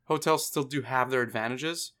hotels still do have their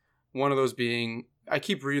advantages. One of those being, I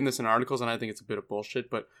keep reading this in articles and I think it's a bit of bullshit,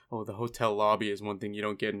 but the hotel lobby is one thing you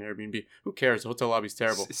don't get in Airbnb. Who cares? The hotel lobby's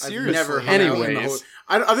terrible. Seriously. I've never hung out in the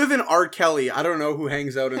other than R. Kelly, I don't know who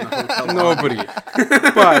hangs out in the hotel lobby. Nobody.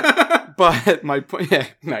 but my point, yeah,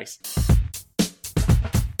 nice.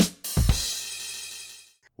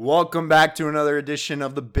 Welcome back to another edition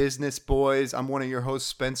of the Business Boys. I'm one of your hosts,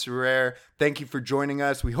 Spencer Rare. Thank you for joining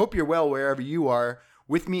us. We hope you're well wherever you are.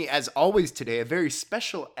 With me, as always, today, a very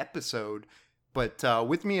special episode. But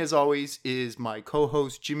with me, as always, is my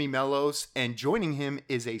co-host, Jimmy Mellos. And joining him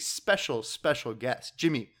is a special guest.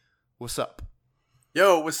 Jimmy, what's up?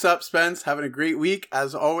 Yo, what's up, Spence? Having a great week,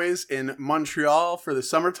 as always, in Montreal for the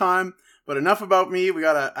summertime. But enough about me. We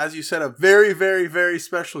got, as you said, a very, very, very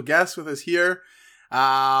special guest with us here.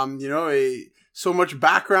 So much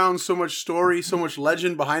background, so much story, so much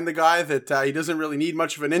legend behind the guy that he doesn't really need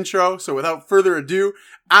much of an intro. So without further ado,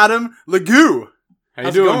 Adam Legoo. How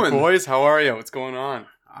you doing, boys? How are you? What's going on?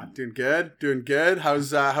 Doing good.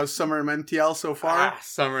 How's summer in MTL so far?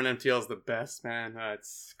 Summer in MTL is the best, man.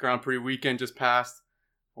 It's Grand Prix weekend just passed.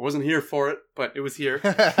 I wasn't here for it, but it was here.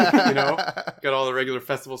 Got all the regular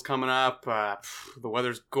festivals coming up. The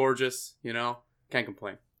weather's gorgeous. Can't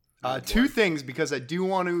complain. Two things, because I do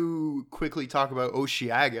want to quickly talk about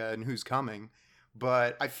Osheaga and who's coming,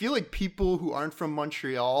 but I feel like people who aren't from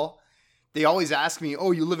Montreal, they always ask me,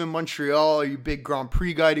 oh, you live in Montreal, are you a big Grand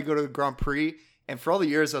Prix guy to go to the Grand Prix? And for all the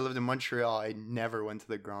years I lived in Montreal, I never went to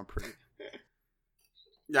the Grand Prix.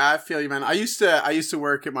 Yeah, I feel you, man. I used to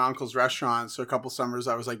work at my uncle's restaurant, so a couple summers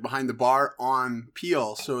I was like behind the bar on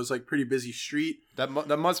Peel, so it was like pretty busy street. That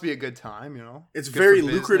must be a good time, It's very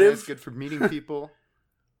lucrative. Good for meeting people.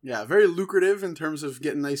 Yeah, very lucrative in terms of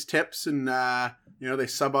getting nice tips, and they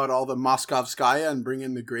sub out all the Moskovskaya and bring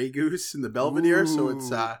in the Grey Goose and the Belvedere, so it's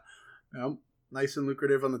nice and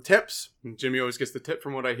lucrative on the tips. Jimmy always gets the tip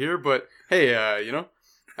from what I hear, but hey,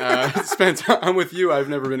 Spence, I'm with you. I've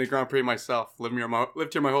never been to Grand Prix myself. Lived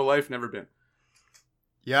here my whole life, never been.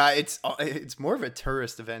 Yeah, it's more of a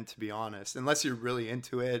tourist event, to be honest, unless you're really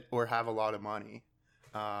into it or have a lot of money.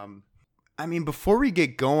 Before we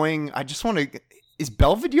get going, I just want to. Is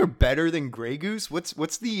Belvedere better than Grey Goose?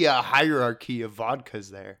 What's the hierarchy of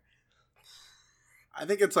vodkas there? I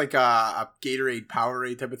think it's like a Gatorade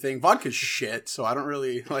Powerade type of thing. Vodka's shit, so I don't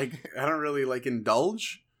really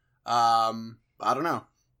indulge. I don't know.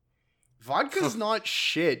 Vodka's not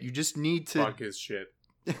shit. You just need to. Vodka's shit.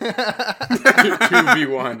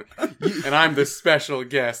 2v1, and I'm the special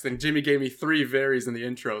guest. And Jimmy gave me 3 varies in the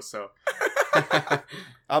intro, so.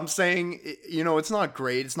 I'm saying, it's not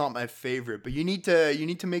great. It's not my favorite, but you need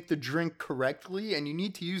to make the drink correctly, and you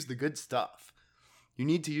need to use the good stuff. You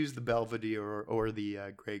need to use the Belvedere or the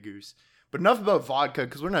Grey Goose. But enough about vodka,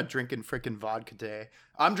 because we're not drinking frickin' vodka today.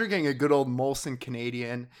 I'm drinking a good old Molson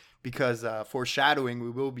Canadian, because foreshadowing,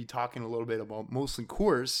 we will be talking a little bit about Molson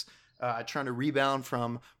Coors, trying to rebound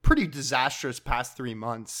from pretty disastrous past 3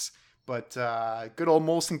 months. But good old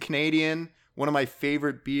Molson Canadian, one of my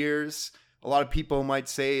favorite beers. A lot of people might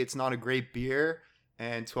say it's not a great beer,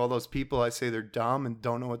 and to all those people, I say they're dumb and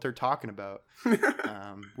don't know what they're talking about.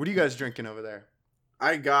 What are you guys drinking over there?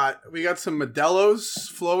 We got some Modelo's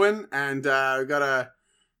flowing, and we got a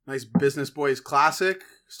nice Business Boys classic.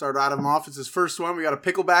 Start Adam off. It's his first one. We got a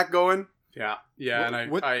pickleback going. Yeah.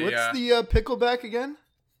 What's the pickleback again?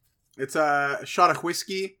 It's a shot of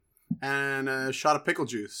whiskey and a shot of pickle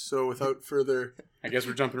juice. So without further, I guess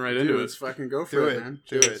we're jumping right into it. Let's fucking go for it, man.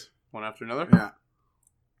 Do it. One after another? Yeah.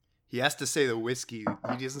 He has to say the whiskey.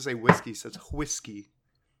 He doesn't say whiskey, he says whiskey.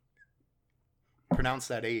 Pronounce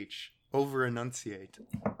that H. Over enunciate.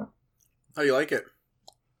 How you like it?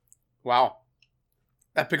 Wow.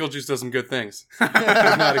 That pickle juice does some good things. I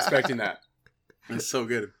was not expecting that. It's so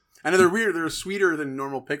good. I know they're weird. They're sweeter than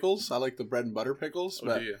normal pickles. I like the bread and butter pickles,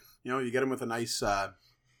 but you get them with a nice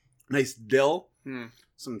dill,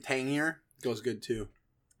 some tangier. Goes good too.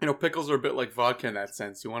 Pickles are a bit like vodka in that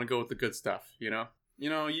sense. You want to go with the good stuff,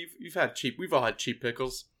 You've had cheap. We've all had cheap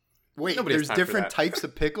pickles. Wait, there's different types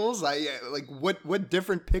of pickles? What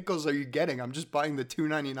different pickles are you getting? I'm just buying the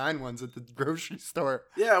 $2.99 ones at the grocery store.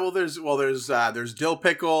 Yeah, there's dill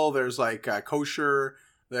pickle, there's like kosher,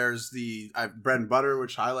 there's the bread and butter,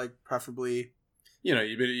 which I like preferably.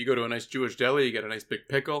 You go to a nice Jewish deli, you get a nice big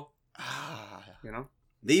pickle.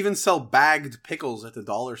 They even sell bagged pickles at the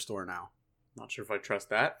dollar store now. Not sure if I trust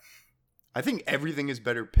that. I think everything is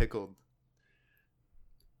better pickled.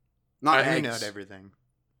 Not everything.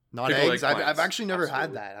 Not eggs. I've actually never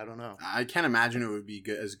had that. I don't know. I can't imagine it would be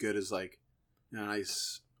as good as like a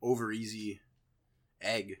nice over easy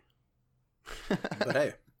egg. But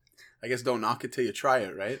hey, I guess don't knock it till you try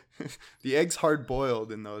it, right? The eggs hard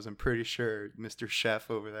boiled in those, I'm pretty sure, Mr. Chef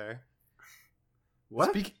over there.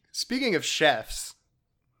 What? Speaking of chefs.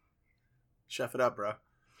 Chef it up, bro.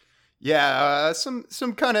 Yeah, some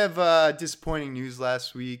kind of disappointing news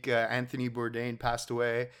last week. Anthony Bourdain passed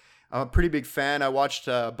away. I'm a pretty big fan. I watched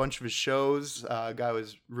a bunch of his shows. Guy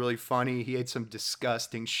was really funny. He ate some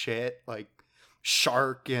disgusting shit like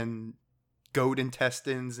shark and goat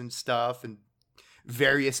intestines and stuff and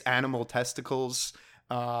various animal testicles.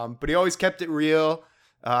 But he always kept it real.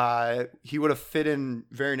 He would have fit in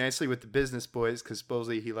very nicely with the business boys because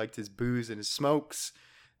supposedly he liked his booze and his smokes.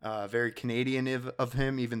 Very Canadian of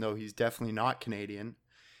him, even though he's definitely not Canadian.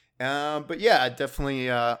 But yeah, definitely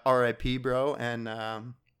R.I.P. bro.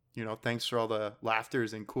 And, thanks for all the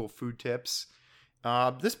laughters and cool food tips.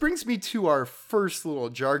 This brings me to our first little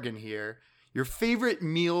jargon here. Your favorite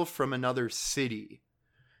meal from another city.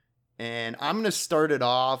 And I'm going to start it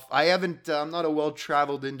off. I'm not a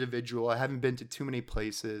well-traveled individual. I haven't been to too many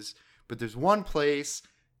places. But there's one place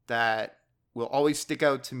that will always stick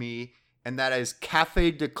out to me. And that is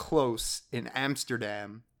Café de Cloos in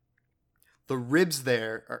Amsterdam. The ribs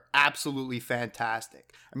there are absolutely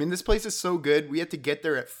fantastic. I mean, this place is so good. We had to get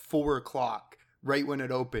there at 4 o'clock, right when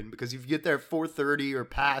it opened. Because if you get there at 4:30 or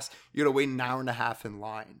past, you got to wait an hour and a half in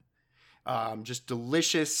line. Just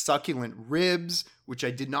delicious, succulent ribs, which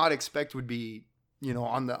I did not expect would be,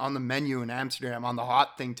 on the menu in Amsterdam, on the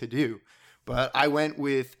hot thing to do. But I went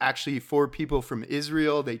with actually 4 people from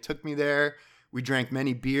Israel. They took me there. We drank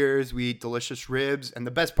many beers. We ate delicious ribs. And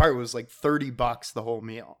the best part was like $30 the whole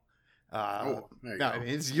meal. There you go. I mean,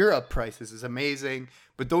 it's Europe prices. It's amazing.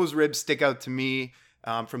 But those ribs stick out to me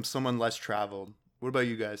from someone less traveled. What about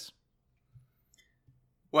you guys?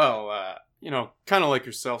 Well, kind of like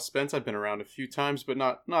yourself, Spence. I've been around a few times, but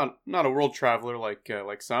not a world traveler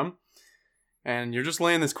like some. And you're just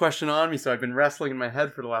laying this question on me, so I've been wrestling in my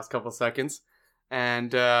head for the last couple of seconds.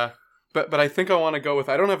 And but I think I want to go with.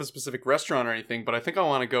 I don't have a specific restaurant or anything, but I think I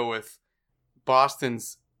want to go with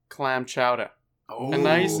Boston's clam chowder. Oh. A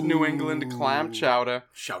nice New England clam chowder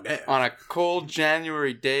Chowder. on a cold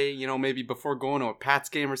January day. Maybe before going to a Pats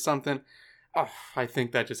game or something. Oh, I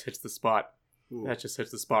think that just hits the spot. Ooh. That just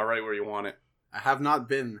hits the spot right where you want it. I have not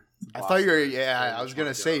been. I thought I was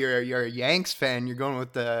gonna say you're a Yanks fan. You're going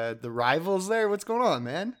with the rivals there. What's going on,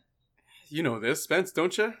 man? You know this, Spence,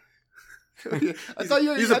 don't you? I thought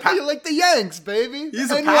you like the Yanks, baby. He's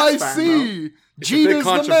a Pats fan, NYC. It's a bit Jeter's the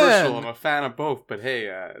controversial. man. I'm a fan of both, but hey,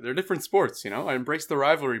 they're different sports. I embrace the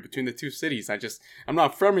rivalry between the two cities. I'm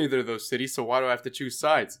not from either of those cities, so why do I have to choose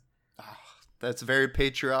sides? That's very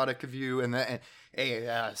patriotic of you. And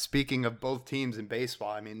hey, speaking of both teams in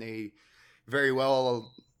baseball, I mean they very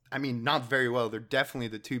well. I mean, not very well. They're definitely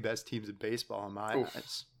the 2 best teams in baseball in my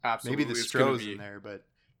eyes. Absolutely, Maybe the Stros in there, but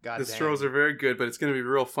God the damn. Stros are very good, but it's going to be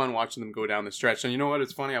real fun watching them go down the stretch. And you know what?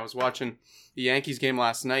 It's funny. I was watching the Yankees game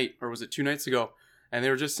last night, or was it 2 nights ago? And they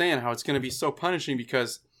were just saying how it's going to be so punishing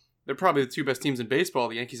because they're probably the 2 best teams in baseball,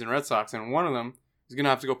 the Yankees and Red Sox, and one of them is going to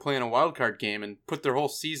have to go play in a wild card game and put their whole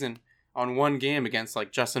season on one game against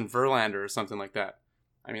like Justin Verlander or something like that.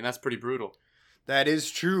 I mean, that's pretty brutal. That is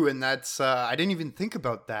true, and that's I didn't even think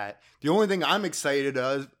about that. The only thing I'm excited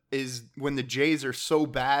of is when the Jays are so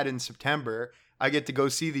bad in September, I get to go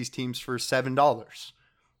see these teams for $7.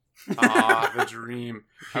 The dream.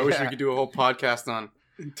 I wish we could do a whole podcast on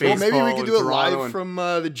baseball. Well, maybe we could do it live and from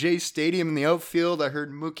the Jays Stadium in the outfield. I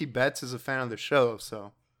heard Mookie Betts is a fan of the show,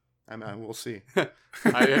 so we'll see.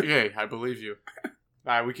 I believe you.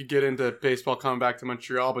 We could get into baseball coming back to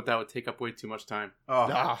Montreal, but that would take up way too much time.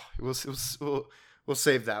 We'll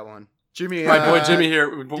save that one. Jimmy, my boy Jimmy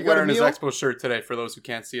here, got wearing a his meal? Expo shirt today. For those who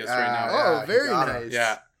can't see us right now. Oh, very got nice.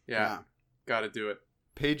 it. Yeah. Got to do it.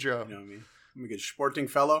 Pedro. You know me. I'm a good sporting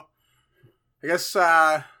fellow. I guess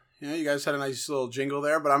you guys had a nice little jingle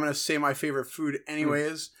there, but I'm gonna say my favorite food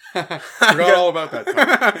anyways. Forgot all about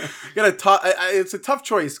that. It's a tough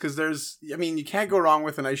choice because you can't go wrong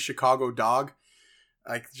with a nice Chicago dog.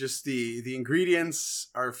 Like just the ingredients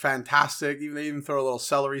are fantastic. They even throw a little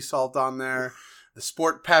celery salt on there. The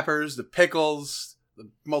sport peppers, the pickles, the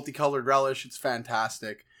multicolored relish. It's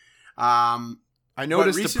fantastic. I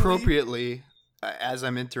noticed appropriately, as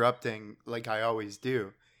I'm interrupting, like I always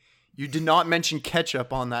do, you did not mention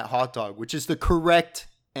ketchup on that hot dog, which is the correct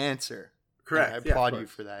answer. Correct. And I applaud you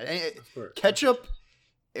for that. Ketchup,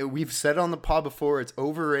 we've said on the pod before, it's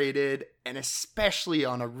overrated, and especially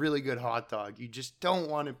on a really good hot dog. You just don't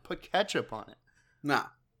want to put ketchup on it. No.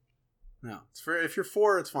 If you're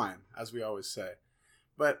 4, it's fine, as we always say.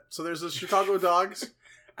 But so there's the Chicago dogs,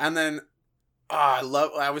 and then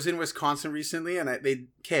I was in Wisconsin recently, and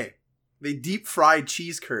They deep fried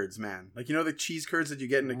cheese curds, man. Like, you know the cheese curds that you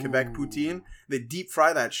get in a Quebec poutine? They deep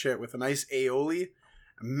fry that shit with a nice aioli.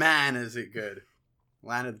 Man, is it good.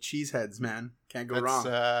 Land of the cheeseheads, man. Can't go wrong.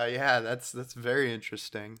 That's very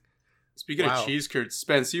interesting. Speaking of cheese curds,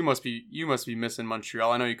 Spence, you must be missing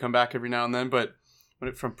Montreal. I know you come back every now and then, but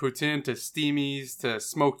from poutine to steamies to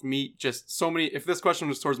smoked meat, just so many. If this question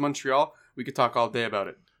was towards Montreal, we could talk all day about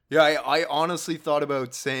it. Yeah, I honestly thought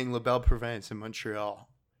about saying La Belle Province in Montreal.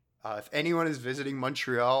 If anyone is visiting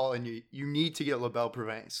Montreal and you need to get La Belle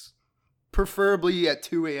Province, preferably at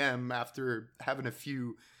 2 a.m. after having a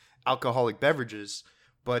few alcoholic beverages.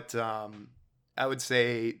 But I would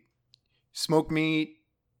say smoked meat,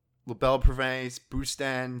 La Belle Province,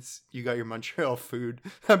 Boustans, you got your Montreal food.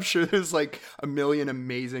 I'm sure there's like a million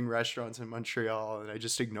amazing restaurants in Montreal and I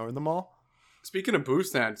just ignore them all. Speaking of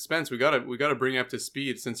Boustan, Spence, we gotta bring you up to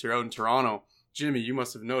speed since you're out in Toronto. Jimmy, you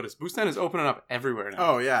must have noticed Boustan is opening up everywhere now.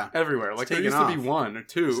 Oh yeah, everywhere. Like there used to be one or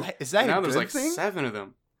two. Is that now a there's good like thing? 7 of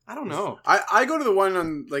them. I don't know. I go to the one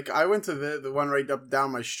on I went to the one right up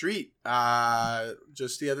down my street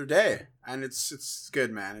just the other day, and it's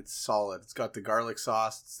good, man. It's solid. It's got the garlic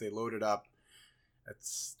sauce. They load it up.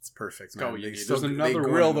 It's perfect. Man. They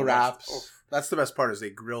grill the wraps. Oh. That's the best part is they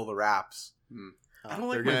grill the wraps. I don't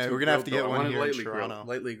like we're gonna have to get one here in lightly Toronto. Grilled.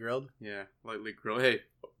 Lightly grilled? Yeah, lightly grilled. Hey,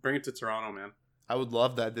 bring it to Toronto, man. I would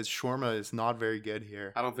love that. This shawarma is not very good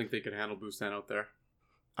here. I don't think they could handle Boustan out there.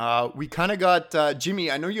 We kind of got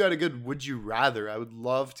Jimmy. I know you had a good "Would you rather." I would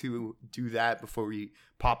love to do that before we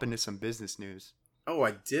pop into some business news. Oh,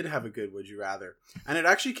 I did have a good "Would you rather," and it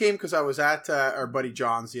actually came because I was at our buddy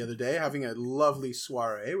John's the other day having a lovely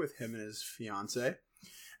soiree with him and his fiance,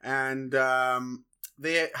 and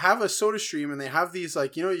they have a soda stream and they have these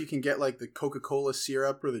you can get like the Coca-Cola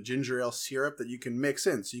syrup or the ginger ale syrup that you can mix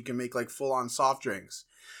in, so you can make like full-on soft drinks.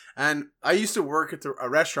 And I used to work at a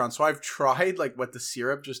restaurant, so I've tried like what the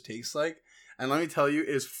syrup just tastes like. And let me tell you, it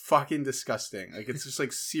is fucking disgusting. Like it's just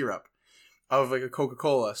like syrup of like a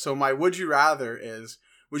Coca-Cola. So my would you rather is,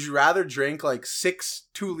 would you rather drink like 6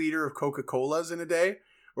 2-liter of Coca-Colas in a day?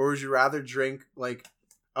 Or would you rather drink like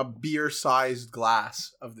a beer-sized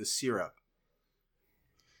glass of the syrup?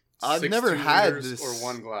 I've never had this. Or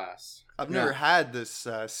one glass. I've never had this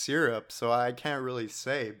syrup, so I can't really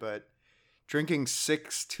say, but drinking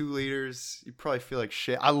 6 2-liters, you probably feel like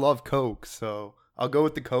shit. I love Coke, so I'll go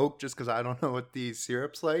with the Coke just because I don't know what these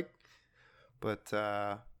syrup's like. But,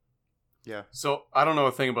 yeah. So, I don't know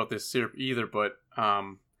a thing about this syrup either, but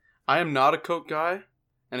I am not a Coke guy.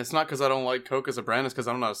 And it's not because I don't like Coke as a brand. It's because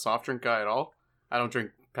I'm not a soft drink guy at all. I don't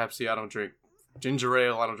drink Pepsi. I don't drink ginger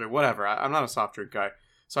ale. I don't drink whatever. I'm not a soft drink guy.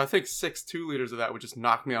 So I think 6 2-liters of that would just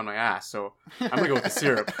knock me on my ass. So I'm going to go with the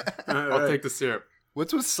syrup. I'll take the syrup.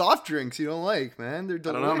 What's with soft drinks you don't like, man? They're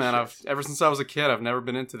delicious. I don't know, man. Ever since I was a kid, I've never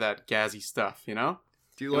been into that gazzy stuff, you know?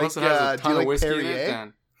 Do you like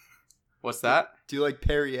Perrier? What's that? Do you like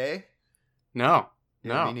Perrier? No.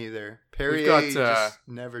 Yeah, no. Me neither. Perrier, just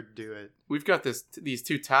never do it. We've got these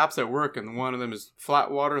 2 taps at work, and one of them is flat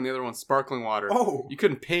water, and the other one's sparkling water. Oh. You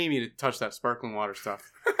couldn't pay me to touch that sparkling water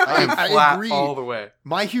stuff. I flat agree. all the way.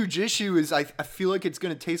 My huge issue is I feel like it's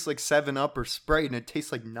going to taste like 7-Up or Sprite, and it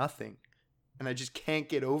tastes like nothing. And I just can't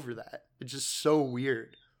get over that. It's just so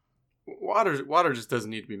weird. Water just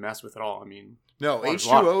doesn't need to be messed with at all. I mean, no,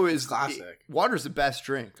 H2O is classic. Water's the best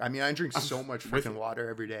drink. I mean, I drink so much freaking water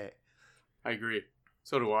every day. I agree.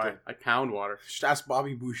 So do I. I pound water. Just ask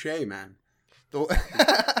Bobby Boucher, man.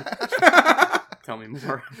 Tell me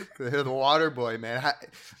more. The water boy, man.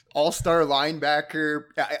 All-star linebacker.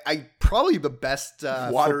 I probably the best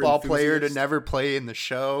football player to never play in the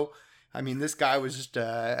show. I mean, this guy was just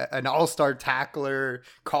an all-star tackler,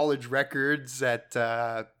 college records at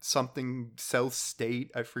something South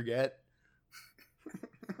State, I forget.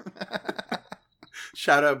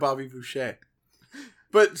 Shout out Bobby Boucher.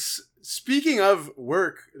 But speaking of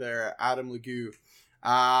work there, Adam Legoo,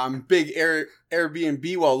 big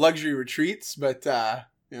Airbnb, luxury retreats, but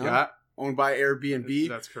owned by Airbnb.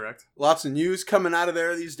 That's correct. Lots of news coming out of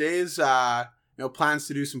there these days. Plans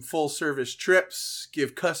to do some full service trips,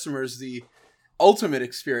 give customers the ultimate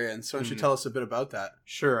experience. Why don't you tell us a bit about that?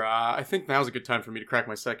 Sure. I think now's a good time for me to crack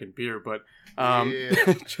my second beer, but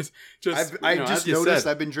just I just noticed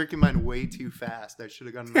I've been drinking mine way too fast. I should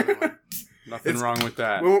have gotten another one. Nothing wrong with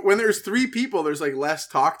that. When there's 3 people, there's like less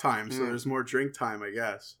talk time, so there's more drink time, I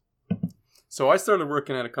guess. So I started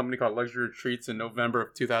working at a company called Luxury Retreats in November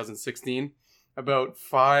of 2016. About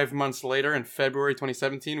 5 months later, in February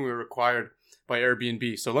 2017, we were acquired by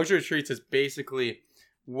Airbnb. So Luxury Retreats is basically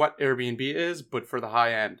what Airbnb is, but for the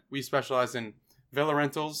high end. We specialize in villa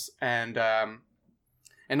rentals and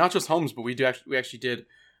not just homes, but we actually did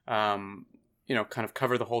kind of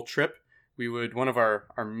cover the whole trip. One of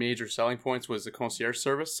our major selling points was the concierge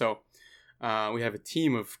service. So we have a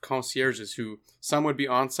team of concierges who some would be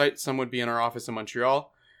on site, some would be in our office in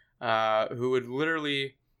Montreal, who would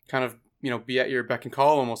literally kind of, be at your beck and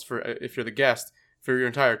call almost for, if you're the guest, for your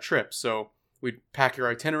entire trip. So we'd pack your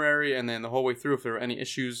itinerary, and then the whole way through, if there were any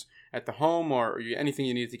issues at the home or anything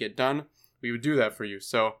you needed to get done, we would do that for you.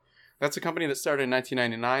 So that's a company that started in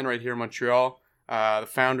 1999 right here in Montreal. The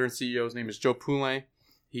founder and CEO's name is Joe Poulin.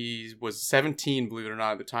 He was 17, believe it or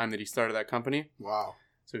not, at the time that he started that company. Wow.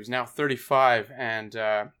 So he's now 35 and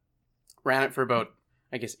ran it for about,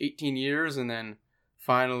 18 years, and then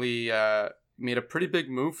finally made a pretty big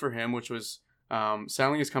move for him, which was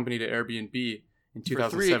selling his company to Airbnb in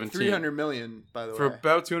 2017. For 300 million, by the way. For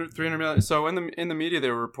about 300 million. So in the media, they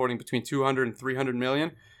were reporting between 200 and 300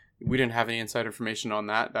 million. We didn't have any inside information on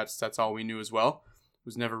that. That's all we knew as well. It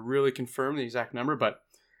was never really confirmed, the exact number, but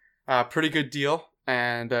pretty good deal.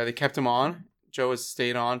 And they kept him on. Joe has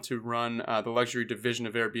stayed on to run the luxury division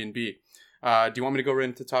of Airbnb. Do you want me to go right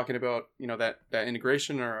into talking about that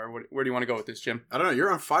integration, or where do you want to go with this, Jim? I don't know.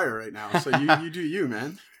 You're on fire right now, so you do you,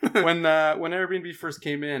 man. When Airbnb first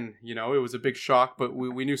came in, it was a big shock, but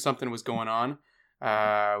we knew something was going on.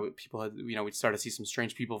 People had, we'd started to see some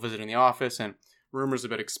strange people visiting the office, and rumors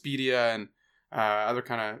about Expedia and other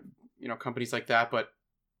kind of companies like that. But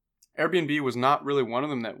Airbnb was not really one of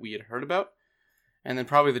them that we had heard about. And then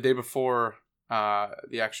probably the day before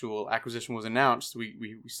the actual acquisition was announced,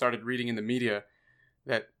 we started reading in the media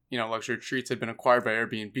that Luxury Retreats had been acquired by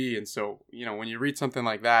Airbnb. And so when you read something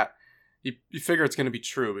like that, you figure it's going to be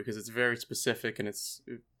true because it's very specific and it's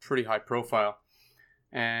pretty high profile.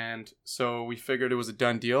 And so we figured it was a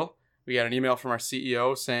done deal. We got an email from our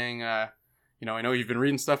CEO saying, I know you've been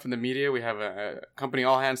reading stuff in the media. We have a company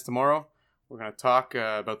all hands tomorrow. We're going to talk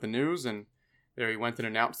about the news. And there he went and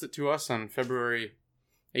announced it to us on February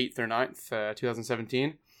 8th or 9th,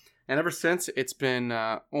 2017. And ever since, it's been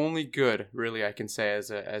only good, really, I can say, as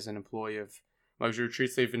an employee of Luxury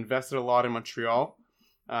Retreats. They've invested a lot in Montreal.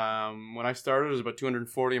 When I started, it was about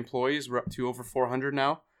 240 employees. We're up to over 400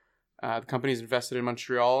 now. The company's invested in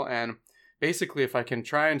Montreal. And basically, if I can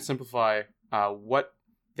try and simplify what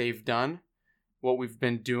they've done, what we've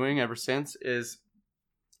been doing ever since is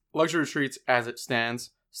Luxury Retreats, as it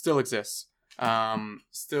stands, still exists.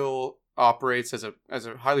 Still operates as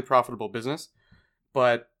a highly profitable business,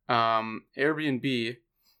 but Airbnb,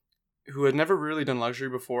 who had never really done luxury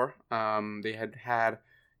before, they had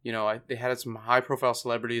some high profile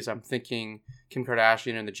celebrities. I'm thinking Kim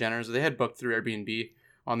Kardashian and the Jenners. They had booked through Airbnb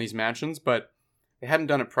on these mansions, but they hadn't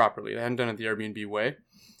done it properly. They hadn't done it the Airbnb way.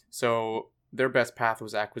 So their best path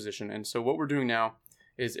was acquisition. And so what we're doing now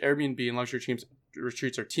is Airbnb and Luxury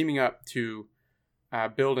Retreats are teaming up to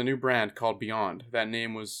build a new brand called Beyond. That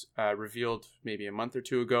name was revealed maybe a month or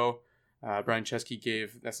two ago. Brian Chesky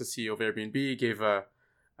that's the CEO of Airbnb, gave a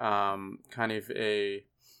kind of a,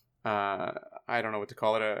 I don't know what to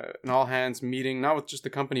call it, an all hands meeting, not with just the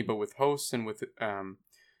company, but with hosts and with,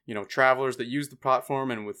 travelers that use the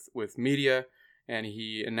platform and with media. And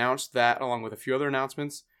he announced that along with a few other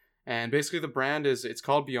announcements. And basically the brand it's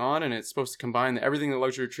called Beyond, and it's supposed to combine everything that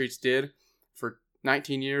Luxury Retreats did for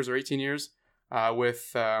 19 years or 18 years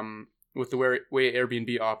with the way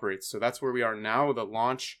Airbnb operates. So that's where we are now. The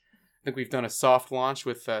launch, I think we've done a soft launch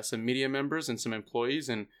with some media members and some employees,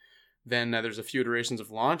 and then there's a few iterations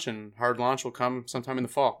of launch, and hard launch will come sometime in the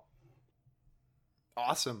fall.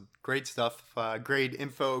 Awesome. Great stuff. Great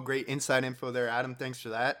info, great inside info there, Adam. Thanks for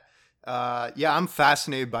that. I'm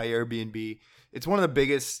fascinated by Airbnb. It's one of the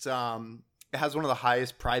biggest, it has one of the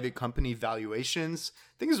highest private company valuations.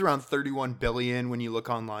 I think it's around 31 billion when you look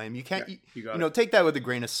online. You can't, take that with a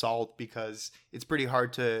grain of salt because it's pretty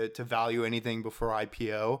hard to value anything before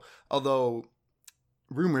IPO. Although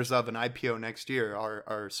rumors of an IPO next year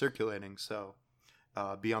are circulating. So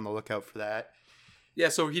be on the lookout for that. Yeah.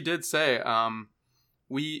 So he did say, I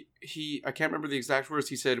can't remember the exact words.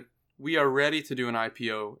 He said, we are ready to do an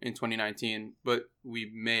IPO in 2019, but we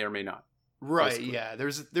may or may not. Right. Basically. Yeah.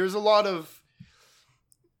 There's a lot of,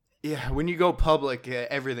 when you go public,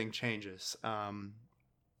 everything changes.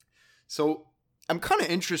 So I'm kind of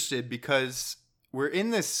interested because we're in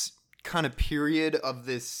this kind of period of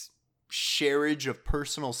this shareage of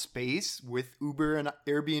personal space with Uber and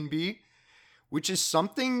Airbnb, which is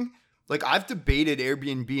something like I've debated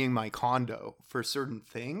Airbnb in my condo for certain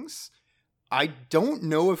things. I don't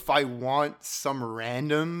know if I want some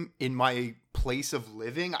random in my place of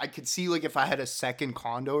living. I could see like if I had a second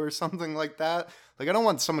condo or something like that. Like I don't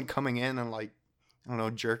want someone coming in and like I don't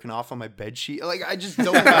know, jerking off on my bed sheet. Like, I just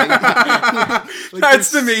don't like,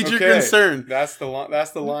 That's the major concern. That's the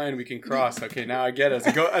line we can cross. Okay, now I get it.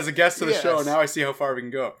 As a guest to the show, now I see how far we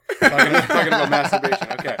can go. Talking about masturbation.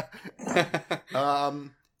 Okay.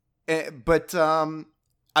 But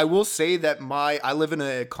I will say that I live in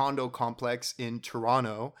a condo complex in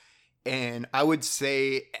Toronto, and I would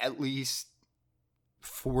say at least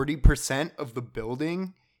 40% of the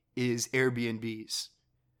building is Airbnbs.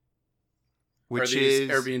 Which is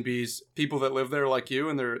Airbnbs people that live there like you,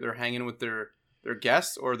 and they're hanging with their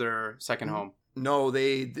guests or their second home? No,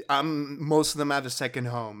 most of them have a second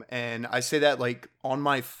home, and I say that like on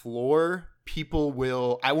my floor,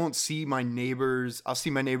 I won't see my neighbors. I'll see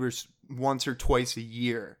my neighbors once or twice a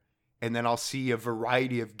year, and then I'll see a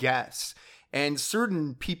variety of guests and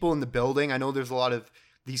certain people in the building. I know there's a lot of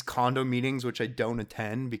these condo meetings which I don't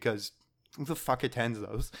attend because who the fuck attends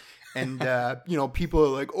those? And, people are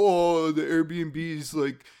like, oh, the Airbnb's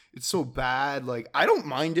like, it's so bad. Like, I don't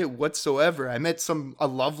mind it whatsoever. I met a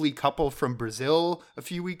lovely couple from Brazil a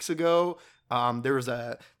few weeks ago. There was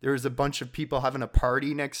a bunch of people having a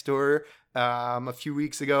party next door a few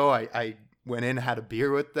weeks ago. I went in, had a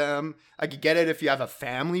beer with them. I could get it if you have a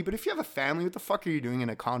family, but if you have a family, what the fuck are you doing in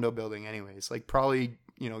a condo building anyways? Like, probably,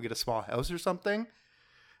 get a small house or something.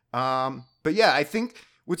 But yeah, I think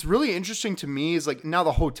what's really interesting to me is like now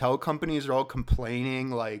the hotel companies are all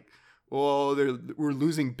complaining like, oh, we're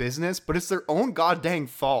losing business, but it's their own goddamn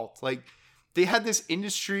fault. Like they had this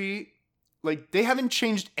industry, like they haven't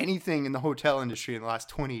changed anything in the hotel industry in the last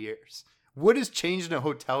 20 years. What has changed in a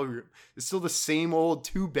hotel room? It's still the same old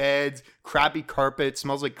 2 beds, crappy carpet,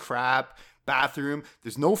 smells like crap, bathroom.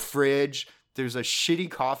 There's no fridge. There's a shitty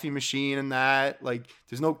coffee machine in that. Like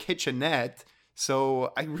there's no kitchenette.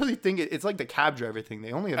 So I really think it's like the cab driver thing.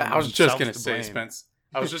 They only have. I was just gonna say, Spence.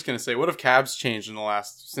 I was just gonna say, what have cabs changed in the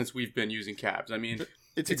since we've been using cabs? I mean,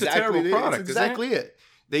 it's exactly a terrible product. It's exactly it.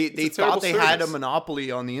 They thought they had a monopoly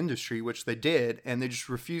on the industry, which they did, and they just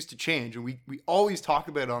refused to change. And we always talk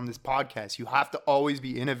about it on this podcast. You have to always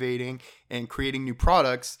be innovating and creating new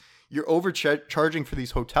products. You're overcharging for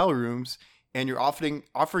these hotel rooms, and you're offering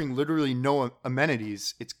literally no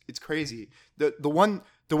amenities. It's crazy. The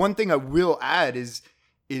one thing I will add is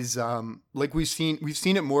like we've seen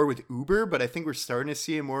it more with Uber, but I think we're starting to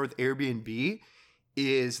see it more with Airbnb.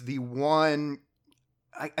 Is the one,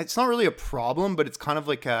 it's not really a problem, but it's kind of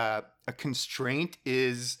like a constraint,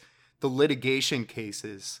 is the litigation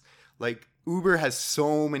cases. Like Uber has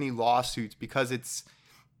so many lawsuits because it's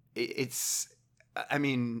I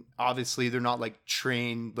mean, obviously they're not like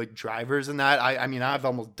trained like drivers in that. I mean, I've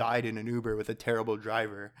almost died in an Uber with a terrible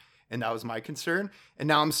driver. And that was my concern. And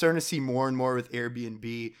now I'm starting to see more and more with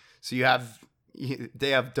Airbnb. So they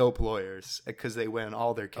have dope lawyers because they win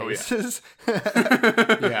all their cases. Oh,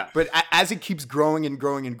 yeah. Yeah. But as it keeps growing and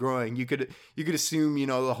growing and growing, you could assume,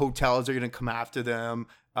 the hotels are going to come after them.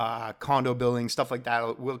 Condo buildings, stuff like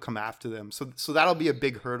that will come after them. So that'll be a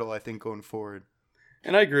big hurdle, I think, going forward.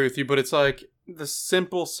 And I agree with you, but it's like the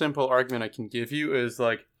simple argument I can give you is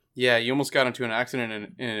like, yeah, you almost got into an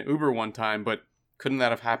accident in an Uber one time, but couldn't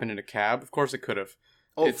that have happened in a cab? Of course it could have.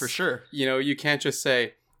 Oh, for sure. You can't just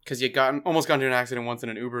say because you almost got into an accident once in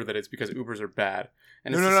an Uber that it's because Ubers are bad.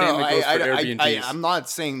 And it's the same that goes for Airbnbs. I'm not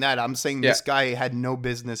saying that. I'm saying this guy had no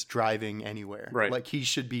business driving anywhere. Right. Like he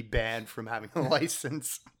should be banned from having a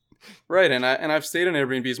license. Right. And I've stayed in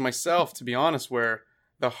Airbnbs myself, to be honest, where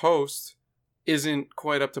the host isn't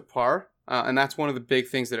quite up to par. And that's one of the big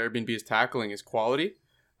things that Airbnb is tackling is quality.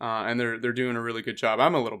 And they're doing a really good job.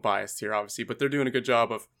 I'm a little biased here, obviously, but they're doing a good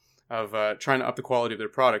job of trying to up the quality of their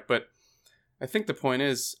product. But I think the point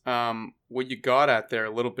is, what you got at there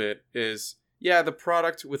a little bit is, yeah, the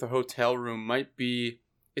product with a hotel room might be,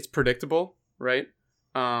 it's predictable, right?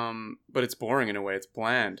 But it's boring in a way. It's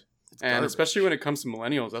bland. And especially when it comes to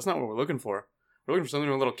millennials, that's not what we're looking for. We're looking for something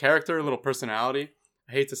with a little character, a little personality.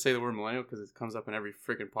 I hate to say the word millennial because it comes up in every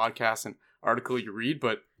freaking podcast and article you read,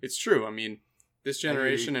 but it's true. I mean, this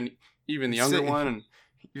generation and even the younger one. And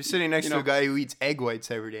you're sitting next to a guy who eats egg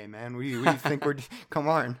whites every day, man. What do you think we're... Come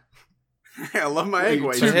on. I love my egg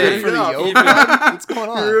whites. Too good for the yolk. What's going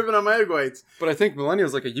on? You're ripping on my egg whites. But I think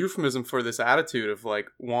millennials like a euphemism for this attitude of like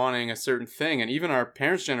wanting a certain thing. And even our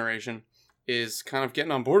parents' generation is kind of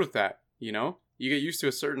getting on board with that. You get used to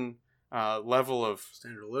a certain level of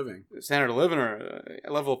standard of living or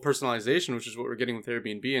a level of personalization, which is what we're getting with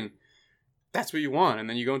Airbnb. And that's what you want. And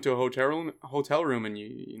then you go into a hotel room and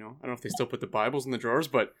you I don't know if they still put the Bibles in the drawers,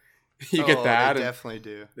 but you get that. They definitely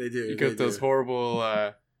do. They do. You get those horrible,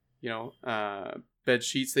 bed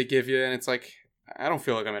sheets they give you. And it's like, I don't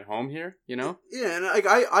feel like I'm at home here, Yeah. And like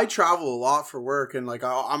I travel a lot for work and like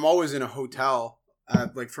I'm always in a hotel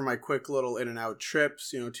like for my quick little in and out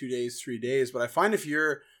trips, 2 days, 3 days. But I find if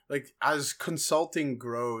you're like, as consulting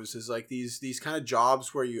grows, is like these kind of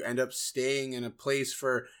jobs where you end up staying in a place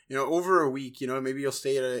for over a week. Maybe you'll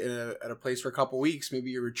stay at a place for a couple weeks.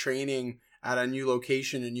 Maybe you're training at a new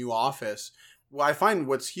location, a new office. Well, I find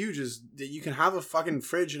what's huge is that you can have a fucking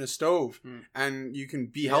fridge and a stove, and you can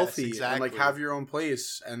be healthy and like have your own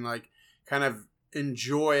place and like kind of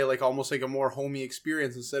enjoy like almost like a more homey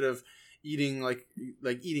experience instead of eating like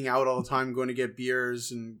eating out all the time, going to get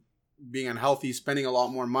beers and being unhealthy, spending a lot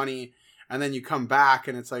more money, and then you come back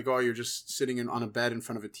and it's like, oh, you're just sitting on a bed in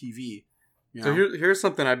front of a TV. So here's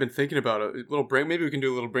something I've been thinking about. A little brain. Maybe we can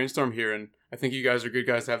do a little brainstorm here, and I think you guys are good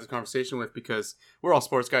guys to have this conversation with because we're all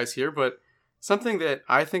sports guys here. But something that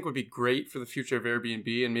I think would be great for the future of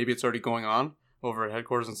Airbnb, and maybe it's already going on over at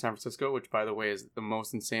headquarters in San Francisco, which, by the way, is the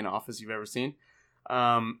most insane office you've ever seen.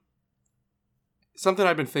 Something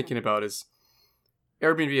I've been thinking about is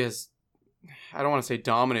Airbnb has, I don't want to say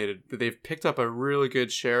dominated, but they've picked up a really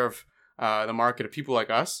good share of the market of people like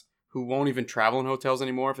us who won't even travel in hotels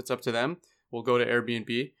anymore if it's up to them. We'll go to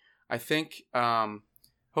Airbnb. I think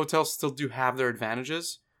hotels still do have their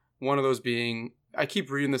advantages. One of those being, I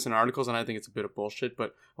keep reading this in articles and I think it's a bit of bullshit,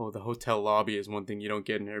 but the hotel lobby is one thing you don't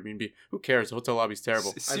get in Airbnb. Who cares? The hotal lobby's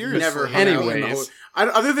terrible. Seriously. I've never hung out in the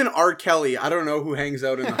other than R. Kelly, I don't know who hangs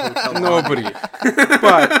out in the hotel lobby.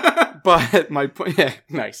 Nobody. but my point, yeah,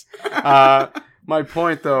 nice. My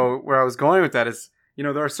point though, where I was going with that is,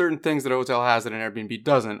 there are certain things that a hotel has that an Airbnb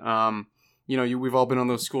doesn't. We've all been on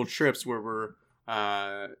those school trips where we're,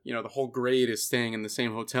 the whole grade is staying in the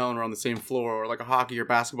same hotel and we're on the same floor, or like a hockey or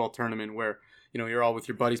basketball tournament where, you're all with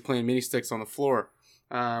your buddies playing mini sticks on the floor.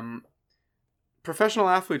 Professional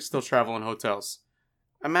athletes still travel in hotels.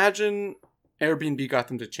 Imagine Airbnb got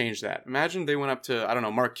them to change that. Imagine they went up to, I don't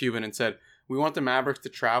know, Mark Cuban and said, we want the Mavericks to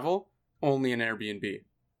travel only in Airbnb.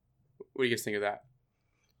 What do you guys think of that?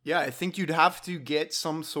 Yeah, I think you'd have to get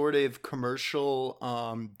some sort of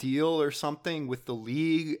commercial deal or something with the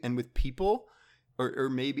league and with people, or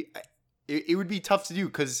maybe it would be tough to do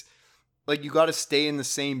because, like, you got to stay in the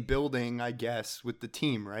same building, I guess, with the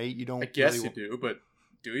team, right? You don't. I guess really you do, but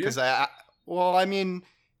do you? Because I've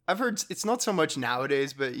heard it's not so much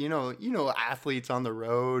nowadays, but athletes on the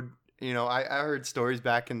road. I heard stories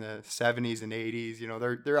back in the 70s and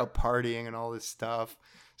 80s. They're out partying and all this stuff.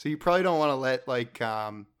 So you probably don't want to let like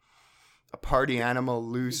a party animal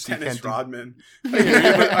loose. Dennis Rodman.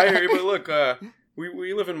 I hear you, but look,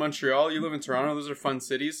 we live in Montreal. You live in Toronto. Those are fun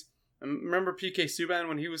cities. And remember PK Subban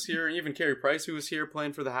when he was here, and even Carey Price who was here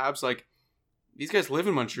playing for the Habs. Like, these guys live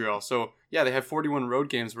in Montreal. So yeah, they have 41 road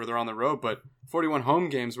games where they're on the road, but 41 home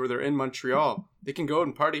games where they're in Montreal. They can go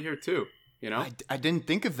and party here too. I didn't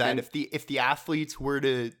think of that. And if the athletes were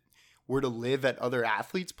to live at other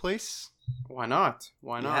athletes' place. Why not?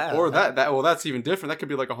 Yeah, or that's even different. That could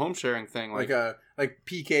be like a home sharing thing. Like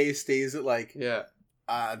PK stays at like, yeah.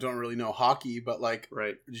 I don't really know hockey, but like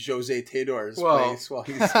right. Jose Theodore's place while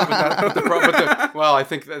he's well, I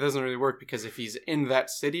think that doesn't really work because if he's in that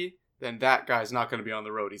city, then that guy's not going to be on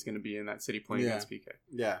the road. He's going to be in that city playing against PK.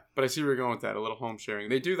 Yeah. But I see where you're going with that, a little home sharing.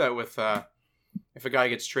 They do that with if a guy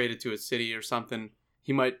gets traded to a city or something,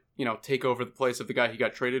 he might, take over the place of the guy he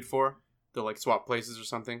got traded for. They'll like swap places or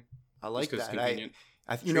something. I like that.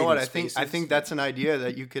 You know what? I think that's an idea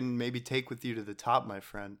that you can maybe take with you to the top, my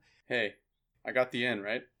friend. Hey, I got the in,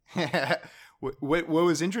 right? What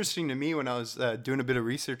was interesting to me when I was doing a bit of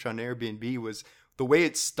research on Airbnb was the way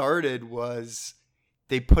it started was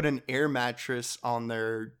they put an air mattress on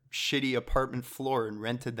their shitty apartment floor and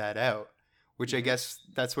rented that out, which I guess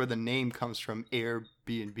that's where the name comes from,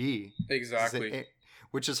 Airbnb. Exactly.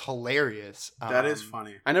 Which is hilarious. That is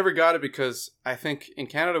funny. I never got it because I think in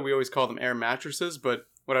Canada we always call them air mattresses, but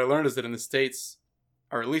what I learned is that in the States,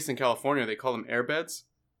 or at least in California, they call them air beds.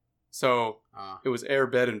 So it was air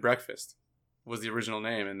bed and breakfast was the original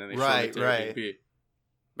name, and then they shortened it to Airbnb.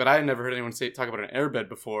 But I had never heard anyone talk about an air bed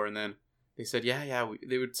before, and then they said,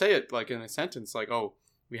 they would say it like in a sentence, like, oh,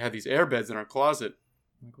 we had these air beds in our closet.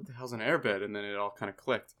 I'm like, what the hell's an air bed? And then it all kind of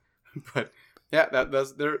clicked. But yeah,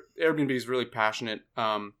 their Airbnb is really passionate.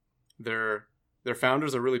 Their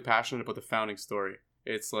founders are really passionate about the founding story.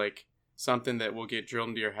 It's like something that will get drilled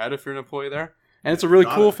into your head if you're an employee there. And it's a really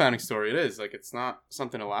cool founding story. It is. Like, it's not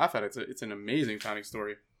something to laugh at. It's an amazing founding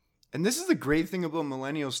story. And this is the great thing about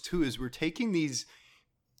millennials too, is we're taking these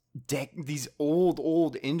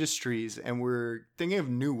old industries and we're thinking of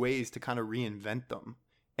new ways to kind of reinvent them.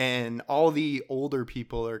 And all the older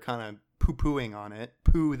people are kind of poo-pooing on it.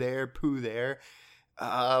 Poo there.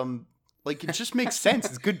 Like, it just makes sense.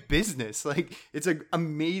 It's good business. Like, it's an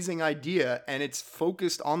amazing idea, and it's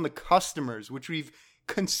focused on the customers, which we've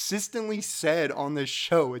consistently said on this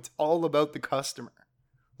show. It's all about the customer.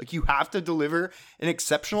 Like, you have to deliver an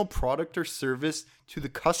exceptional product or service to the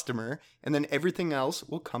customer, and then everything else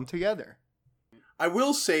will come together. I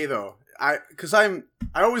will say though, I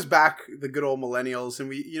always back the good old millennials, and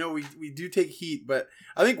we do take heat, but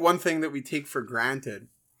I think one thing that we take for granted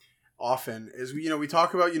often is we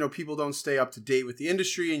talk about people don't stay up to date with the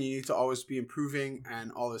industry, and you need to always be improving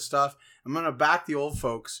and all this stuff. I'm gonna back the old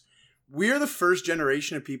folks. We are the first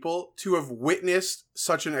generation of people to have witnessed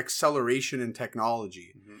such an acceleration in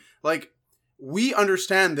technology. Mm-hmm. Like, we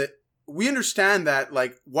understand that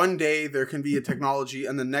like one day there can be a technology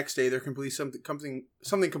and the next day there can be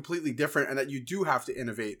something completely different, and that you do have to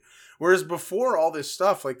innovate. Whereas before all this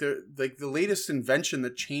stuff, like the latest invention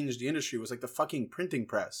that changed the industry was like the fucking printing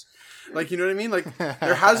press. Like, you know what I mean? Like,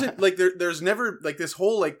 there hasn't like there's never like this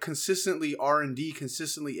whole like consistently R&D,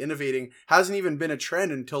 consistently innovating hasn't even been a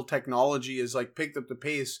trend until technology has like picked up the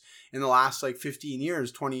pace in the last like 15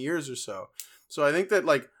 years, 20 years or so. So I think that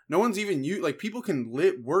like no one's even like people can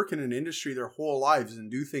work in an industry their whole lives and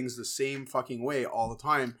do things the same fucking way all the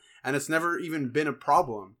time, and it's never even been a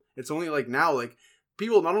problem. It's only like now, like,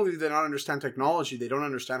 people, not only do they not understand technology, they don't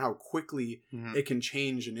understand how quickly it can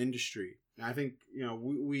change an industry. And I think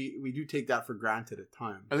we do take that for granted at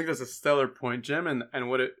times. I think that's a stellar point, Jim, and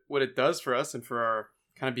what it does for us and for our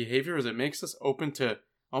kind of behavior is it makes us open to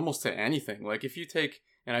almost to anything. Like, if you take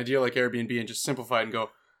an idea like Airbnb and just simplify it and go,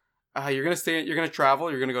 you're going to travel,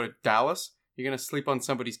 you're going to go to Dallas, you're going to sleep on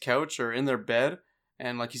somebody's couch or in their bed,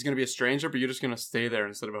 and like he's going to be a stranger, but you're just going to stay there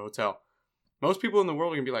instead of a hotel. Most people in the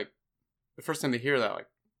world are going to be like, the first time they hear that, like,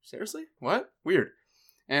 seriously? What? Weird.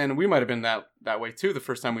 And we might have been that way too the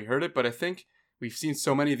first time we heard it, but I think we've seen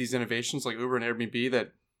so many of these innovations like Uber and Airbnb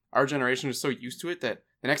that our generation is so used to it that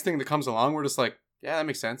the next thing that comes along, we're just like, yeah, that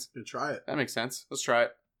makes sense. Try it. That makes sense. Let's try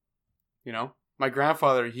it. My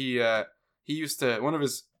grandfather, he used to, one of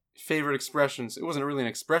his favorite expressions, it wasn't really an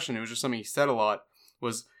expression, it was just something he said a lot,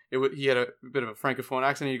 he had a bit of a francophone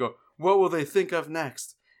accent, and he'd go, what will they think of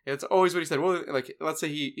next? It's always what he said. Well, like, let's say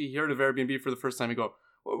he heard of Airbnb for the first time, he'd go,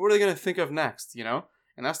 what are they going to think of next,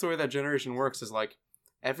 And that's the way that generation works, is like,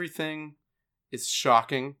 everything is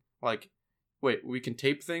shocking. Like, wait, we can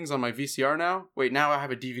tape things on my VCR now? Wait, now I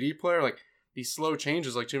have a DVD player? Like, these slow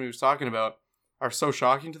changes, like Jimmy was talking about, are so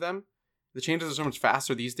shocking to them. The changes are so much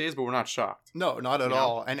faster these days, but we're not shocked. No, not at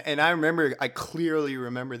all. And I clearly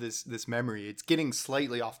remember this memory. It's getting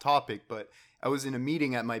slightly off topic, but I was in a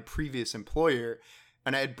meeting at my previous employer,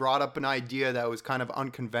 and I had brought up an idea that was kind of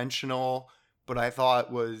unconventional, but I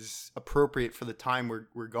thought was appropriate for the time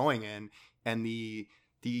we're going in. And the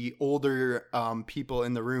older people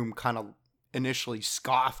in the room kind of initially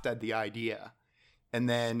scoffed at the idea. And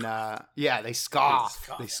then, they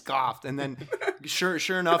scoffed. And then sure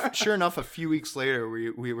enough, a few weeks later,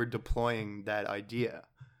 we were deploying that idea.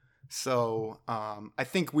 So I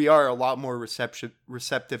think we are a lot more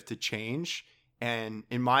receptive to change. And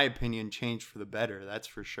in my opinion, change for the better. That's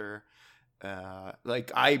for sure.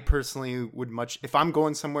 Like, I personally would if I'm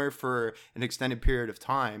going somewhere for an extended period of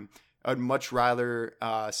time, I'd much rather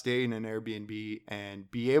stay in an Airbnb and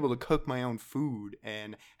be able to cook my own food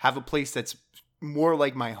and have a place that's more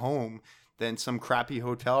like my home than some crappy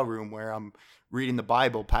hotel room where I'm reading the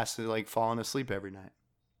Bible past like falling asleep every night.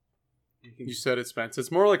 You said it, Spence.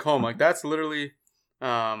 It's more like home. Like, that's literally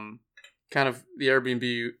kind of the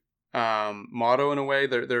Airbnb motto in a way.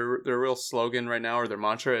 Their real slogan right now, or their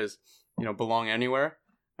mantra, is belong anywhere.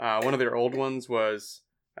 One of their old ones was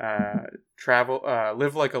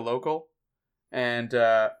live like a local. And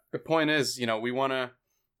the point is, we want to.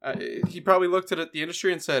 He probably looked at the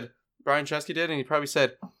industry and said, Brian Chesky did, and he probably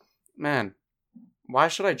said, man, why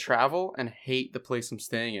should I travel and hate the place I'm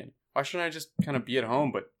staying in? Why shouldn't I just kind of be at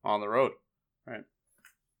home but on the road? Right.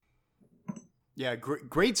 Yeah,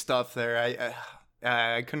 great stuff there.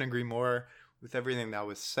 I couldn't agree more with everything that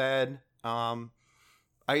was said. I'm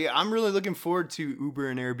really looking forward to Uber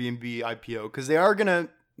and Airbnb IPO, because they are gonna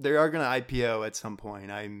IPO at some point.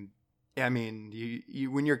 I mean, you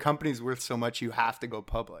when your company's worth so much, you have to go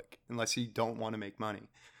public unless you don't want to make money.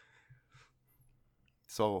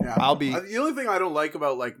 So yeah, I'll be. The only thing I don't like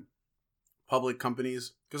about like public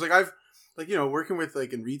companies, because like I've like working with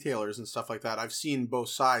like in retailers and stuff like that, I've seen both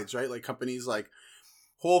sides, right? Like companies like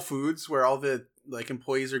Whole Foods, where all the like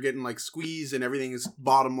employees are getting like squeezed and everything is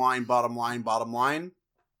bottom line,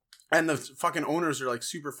 and the fucking owners are like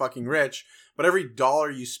super fucking rich, but every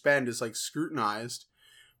dollar you spend is like scrutinized.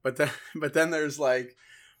 But then there's like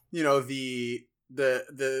the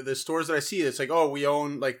the stores that I see, it's like, oh, we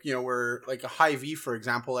own, like, you know, we're like a Hy-Vee, for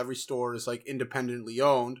example. Every store is like independently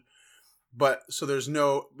owned, but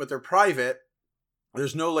they're private.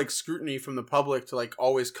 There's no like scrutiny from the public to like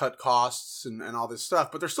always cut costs and all this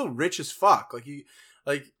stuff, but they're still rich as fuck. You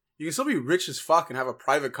can still be rich as fuck and have a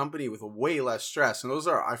private company with way less stress. And those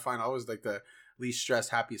are, I find, always like the least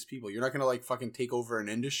stressed, happiest people. You're not going to like fucking take over an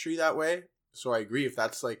industry that way. So I agree if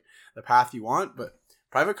that's like the path you want, but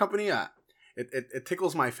private company, yeah. It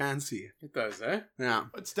tickles my fancy. It does, eh? Yeah.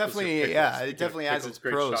 It's definitely, it definitely has its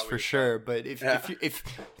pros for sure. But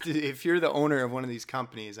if you're the owner of one of these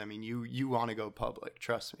companies, I mean, you want to go public.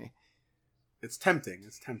 Trust me. It's tempting.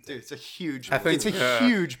 Dude, it's a huge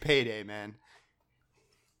huge payday, man.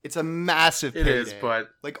 It's a massive payday. It is, but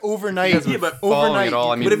like overnight. Yeah, but overnight. At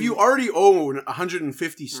all. I mean, but if you already own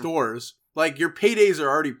 150 stores, like your paydays are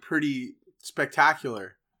already pretty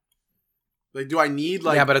spectacular. Like, do I need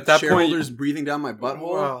like but at that shareholders point, breathing down my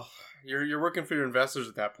butthole? Well, you're working for your investors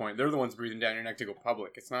at that point. They're the ones breathing down your neck to go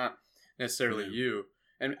public. It's not necessarily you.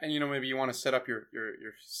 And you know, maybe you want to set up your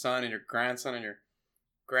son and your grandson and your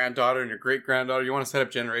granddaughter and your great granddaughter. You want to set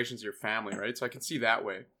up generations of your family, right? So I can see that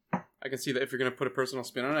way. I can see that if you're going to put a personal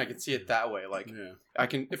spin on it, I can see it that way. Like, I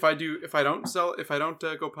can if I don't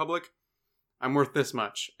go public, I'm worth this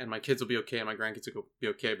much, and my kids will be okay, and my grandkids will be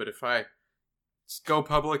okay. But if I go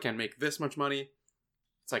public and make this much money,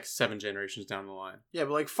 it's like 7 generations down the line. Yeah,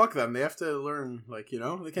 but like, fuck them. They have to learn, like, you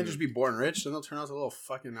know, they can't just be born rich, then they'll turn out to little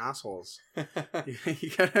fucking assholes.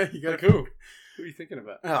 you gotta like who are you thinking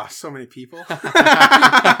about? Oh, so many people.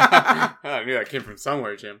 I knew that came from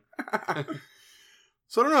somewhere, Jim.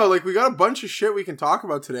 So I don't know, like, we got a bunch of shit we can talk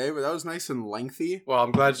about today, but that was nice and lengthy. Well,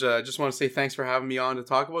 I'm glad. I just want to say thanks for having me on to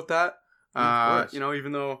talk about that. You know,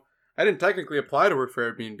 even though I didn't technically apply to work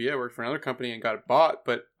for Airbnb, I worked for another company and got it bought,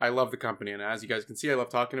 but I love the company, and as you guys can see, I love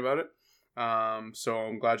talking about it. So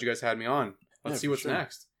I'm glad you guys had me on. Let's see what's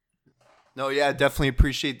next. No, yeah, definitely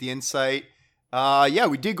appreciate the insight. Yeah,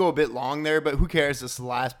 we did go a bit long there, but who cares? This is the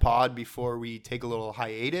last pod before we take a little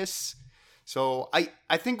hiatus. So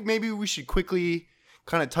I think maybe we should quickly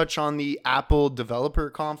kind of touch on the Apple Developer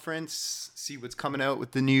Conference, see what's coming out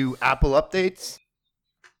with the new Apple updates.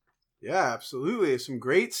 Yeah, absolutely. Some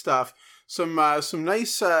great stuff. Some nice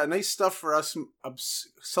stuff for us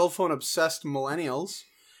cell phone obsessed millennials.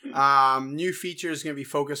 New features going to be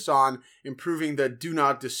focused on improving the do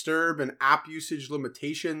not disturb and app usage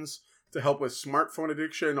limitations to help with smartphone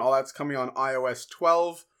addiction. All that's coming on iOS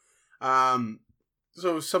 12.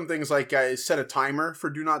 So some things like set a timer for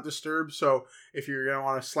do not disturb. So if you're going to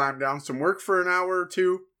want to slam down some work for an hour or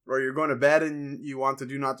two, or you're going to bed and you want the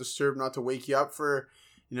do not disturb not to wake you up for,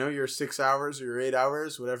 you know, your 6 hours or your 8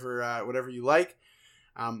 hours, whatever you like.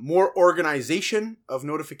 More organization of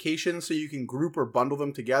notifications so you can group or bundle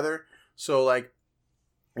them together. So like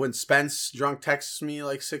when Spence drunk texts me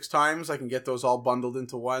like 6 times, I can get those all bundled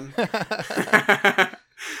into one.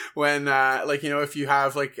 When like, you know, if you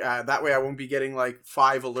have like that way I won't be getting like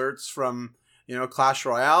 5 alerts from, you know, Clash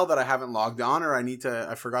Royale that I haven't logged on, or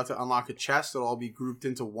I forgot to unlock a chest. It'll all be grouped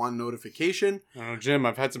into one notification. Oh, Jim,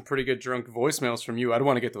 I've had some pretty good drunk voicemails from you. I'd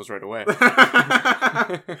want to get those right away.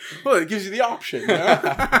 Well, it gives you the option. You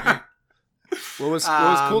know? What was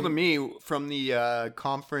cool to me from the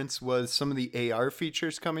conference was some of the AR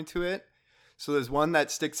features coming to it. So there's one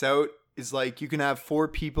that sticks out is like you can have 4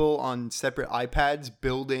 people on separate iPads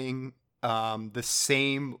building the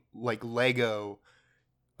same like Lego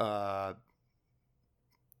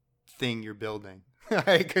thing you're building.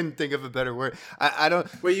 I couldn't think of a better word. I don't.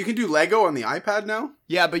 Wait, you can do Lego on the iPad now?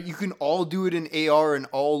 Yeah, but you can all do it in AR and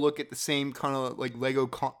all look at the same kind of like Lego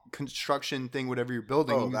construction thing, whatever you're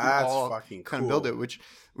building. Oh, you that's all fucking kind cool. of build it, which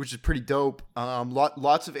is pretty dope.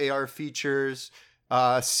 Lots of AR features.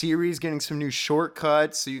 Siri's getting some new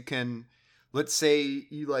shortcuts, so you can, let's say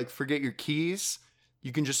you like forget your keys,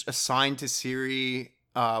 you can just assign to Siri,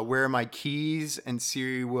 where are my keys, and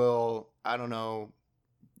Siri will, I don't know,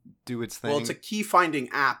 do its thing. Well, it's a key finding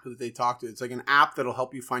app that they talk to. It's like an app that'll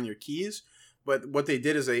help you find your keys. But what they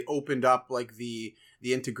did is they opened up like the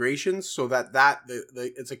integrations so that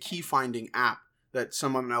it's a key finding app that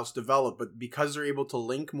someone else developed. But because they're able to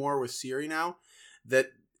link more with Siri now,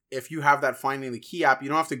 that if you have that finding the key app, you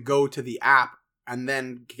don't have to go to the app and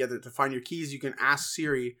then get it to find your keys. You can ask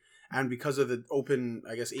Siri, and because of the open,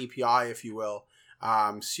 I guess, API, if you will,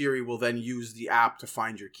 Siri will then use the app to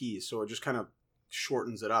find your keys. So it just kind of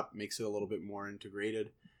shortens it up, makes it a little bit more integrated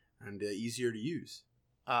and easier to use.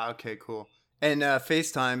 Okay, cool. And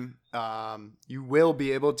FaceTime, you will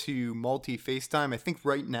be able to multi-FaceTime. I think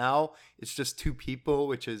right now it's just 2 people,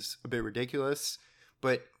 which is a bit ridiculous.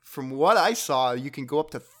 But from what I saw, you can go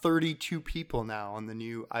up to 32 people now on the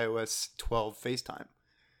new iOS 12 FaceTime,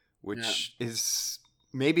 which is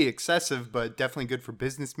maybe excessive, but definitely good for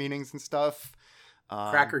business meetings and stuff.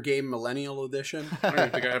 Cracker Game Millennial Edition. I don't even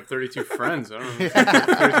think I have 32 friends. I don't know. If I have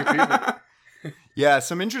 32 people. Yeah,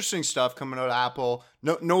 some interesting stuff coming out of Apple.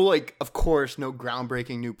 No, like, of course, no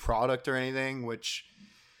groundbreaking new product or anything, which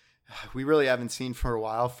we really haven't seen for a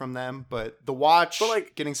while from them. But the watch,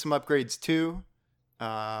 getting some upgrades too,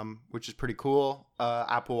 which is pretty cool.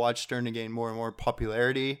 Apple Watch starting to gain more and more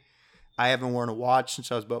popularity. I haven't worn a watch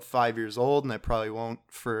since I was about 5 years old, and I probably won't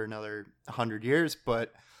for another 100 years.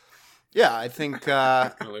 But yeah, I think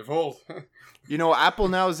Gonna live old. Apple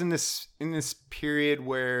now is in this period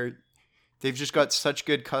where they've just got such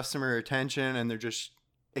good customer retention, and they're just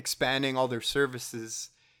expanding all their services,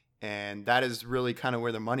 and that is really kind of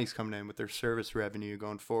where the money's coming in with their service revenue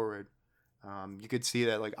going forward. You could see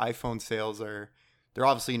that like iPhone sales they're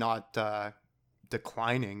obviously not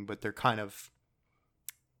declining, but they're kind of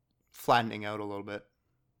flattening out a little bit.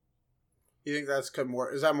 You think that's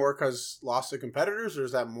more? Is that more because loss of competitors, or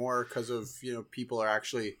is that more because of people are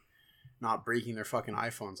actually not breaking their fucking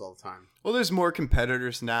iPhones all the time? Well, there's more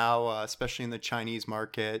competitors now, especially in the Chinese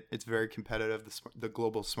market. It's very competitive, the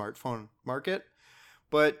global smartphone market.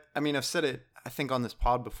 But I mean, I've said it, I think, on this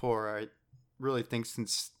pod before. I really think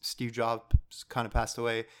since Steve Jobs kind of passed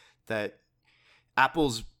away, that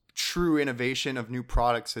Apple's true innovation of new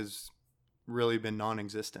products has really been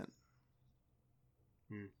non-existent.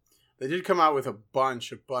 They did come out with a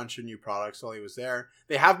bunch of new products while he was there.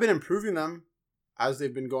 They have been improving them as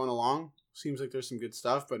they've been going along. Seems like there's some good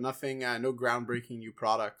stuff, but nothing, no groundbreaking new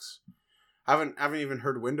products. Haven't even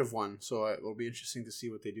heard wind of one, so it'll be interesting to see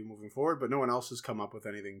what they do moving forward. But no one else has come up with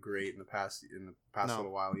anything great in the past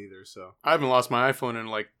little while either. So I haven't lost my iPhone in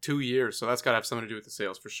like 2 years, so that's got to have something to do with the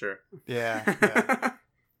sales for sure. Yeah.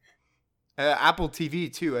 Apple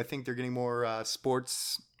TV too. I think they're getting more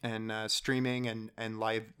sports and streaming and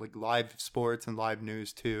live sports and live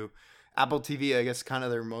news too. Apple TV, I guess, kind of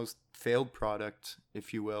their most failed product,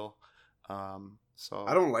 if you will. So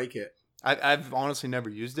I don't like it. I've honestly never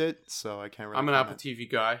used it, so I can't really. I'm an Apple TV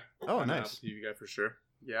guy. Oh, I'm nice. an Apple TV guy for sure.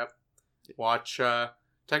 Yep. Watch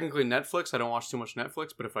technically Netflix. I don't watch too much Netflix,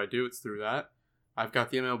 but if I do, it's through that. I've got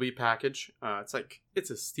the MLB package. It's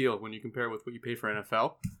a steal when you compare it with what you pay for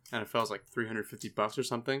NFL. NFL is like $350 or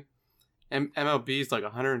something. MLB is like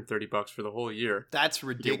 $130 for the whole year. That's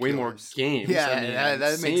ridiculous. You get way more games. Yeah,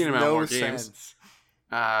 that makes no sense.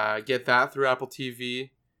 Get that through Apple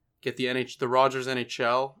TV. Get the Rogers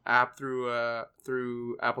NHL app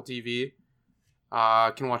through Apple TV.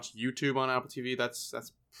 Can watch YouTube on Apple TV.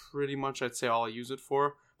 That's pretty much, I'd say, all I use it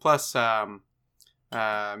for. Plus,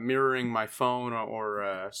 mirroring my phone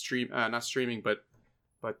or stream, not streaming, but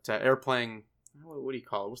airplaying. What do you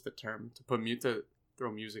call it? What's the term to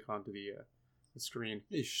throw music onto the screen?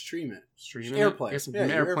 You stream it. Airplay. I guess I'm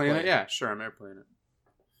airplaying it. Yeah, sure, I'm airplaying it.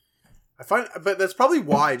 I find, but that's probably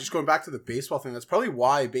why. Just going back to the baseball thing, that's probably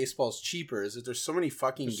why baseball's cheaper. Is that there's so many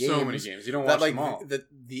fucking games. So many games. You don't watch them all.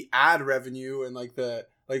 The ad revenue and the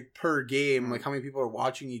per game, like how many people are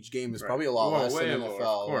watching each game is probably a lot less than NFL.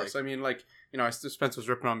 Of course. I mean, Spence was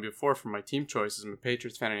ripping on me before for my team choices. I'm a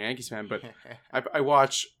Patriots fan and a Yankees fan, but I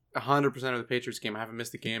watch 100% of the Patriots game. I haven't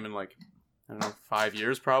missed a game in 5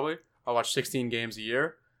 years probably. I watch 16 games a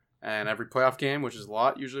year, and every playoff game, which is a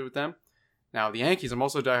lot usually with them. Now the Yankees, I'm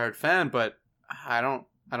also a diehard fan, but I don't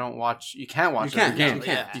watch. You can't watch every game. You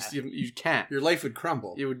can't. You can't. Your life would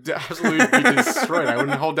crumble. It would absolutely be destroyed. I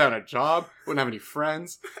wouldn't hold down a job. Wouldn't have any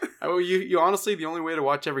friends. You honestly, the only way to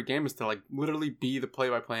watch every game is to literally be the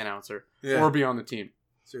play-by-play announcer or be on the team.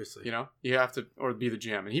 Seriously, you have to, or be the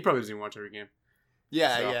GM, and he probably doesn't even watch every game.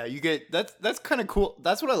 Yeah. You get that's kind of cool.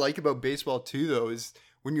 That's what I like about baseball too, though, is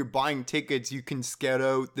when you're buying tickets, you can scout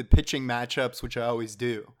out the pitching matchups, which I always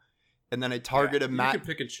do. And then I target a match. You can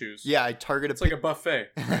pick and choose. Yeah, I target It's like a buffet.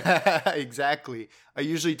 Exactly. I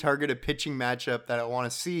usually target a pitching matchup that I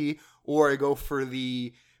want to see, or I go for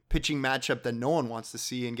the pitching matchup that no one wants to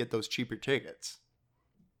see and get those cheaper tickets.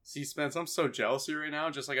 See, Spence, I'm so jealous of you right now.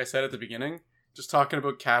 Just like I said at the beginning, just talking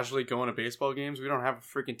about casually going to baseball games. We don't have a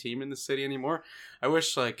freaking team in the city anymore. I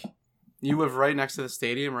wish you live right next to the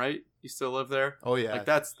stadium, right? You still live there? Oh yeah.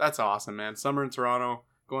 That's awesome, man. Summer in Toronto,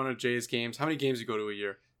 going to Jays games. How many games do you go to a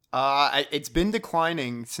year? It's been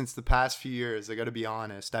declining since the past few years. I got to be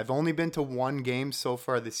honest. I've only been to one game so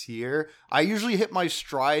far this year. I usually hit my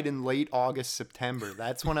stride in late August, September.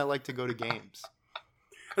 That's when I like to go to games.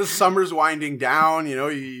 The summer's winding down.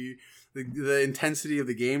 The intensity of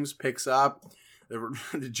the games picks up.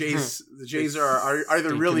 The Jays are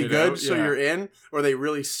either really good, so you're in, or they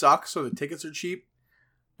really suck, so the tickets are cheap.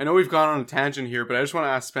 I know we've gone on a tangent here, but I just want to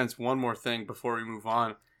ask Spence one more thing before we move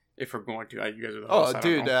on. If we're going to, you guys are the hosts. Oh,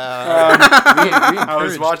 dude, we I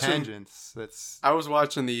was watching tangents. I was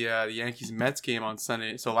watching the Yankees Mets game on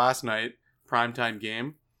Sunday, so last night, primetime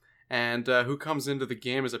game, and who comes into the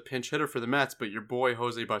game as a pinch hitter for the Mets? But your boy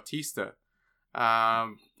Jose Bautista.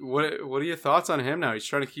 What are your thoughts on him now? He's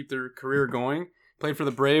trying to keep their career going. Played for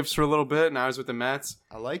the Braves for a little bit. Now he's with the Mets.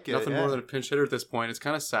 I like it. Nothing more than a pinch hitter at this point. It's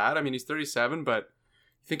kind of sad. I mean, he's 37, but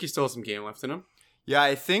I think he still has some game left in him. Yeah,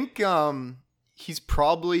 I think he's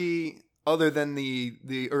probably, other than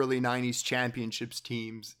the early 90s championships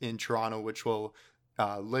teams in Toronto, which will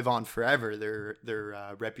live on forever,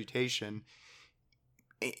 their reputation.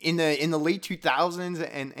 In the late 2000s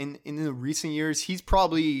and in the recent years, he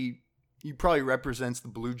probably represents the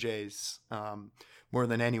Blue Jays more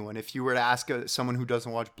than anyone. If you were to ask someone who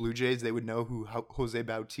doesn't watch Blue Jays, they would know who Jose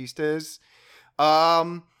Bautista is.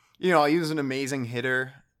 He was an amazing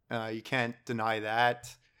hitter. You can't deny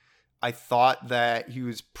that. I thought that he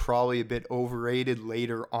was probably a bit overrated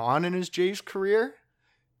later on in his Jays career.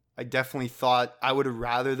 I definitely thought I would have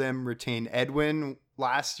rather them retain Edwin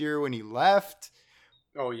last year when he left.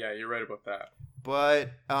 Oh yeah, you're right about that.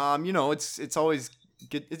 But it's always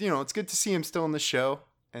good. It's good to see him still in the show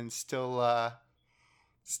and still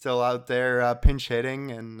out there pinch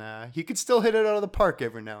hitting, and he could still hit it out of the park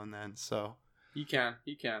every now and then. So. He can,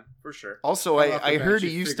 for sure. Also, I heard he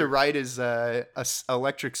used to ride his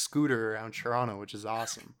electric scooter around Toronto, which is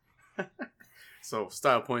awesome. So,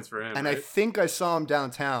 style points for him, and right? I think I saw him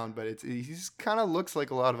downtown, but he just kind of looks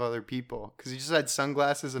like a lot of other people, because he just had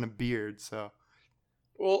sunglasses and a beard, so...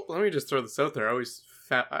 Well, let me just throw this out there. I always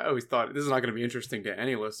thought this is not going to be interesting to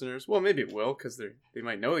any listeners. Well, maybe it will, because they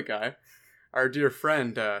might know the guy. Our dear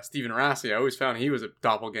friend, Stephen Rassi, I always found he was a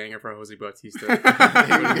doppelganger for Jose Bautista.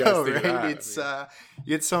 There you go, right? It's you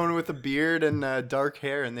get someone with a beard and dark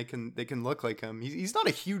hair, and they can look like him. He's not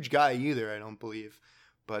a huge guy either, I don't believe.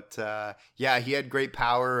 But yeah, he had great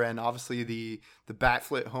power, and obviously the bat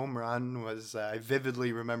flip home run was, I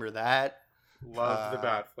vividly remember that. Love the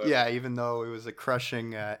bat flip. Yeah, even though it was a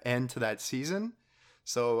crushing end to that season.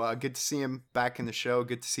 So good to see him back in the show.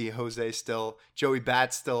 Good to see Jose Joey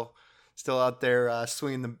Bat still out there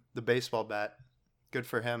swinging the baseball bat. Good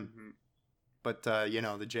for him. Mm-hmm. But,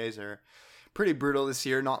 the Jays are pretty brutal this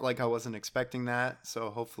year. Not like I wasn't expecting that.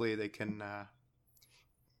 So hopefully they can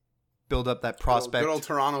build up that prospect. Good old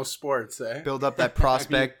Toronto sports, eh? Build up that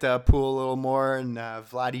prospect pool a little more. And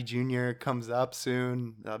Vladdy Jr. comes up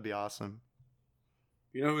soon. That'd be awesome.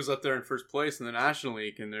 You know who's up there in first place in the National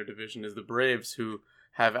League in their division is the Braves, who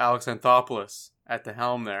have Alex Anthopoulos at the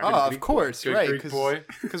helm there. Oh, of course, right?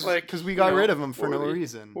 Because we got rid of him for no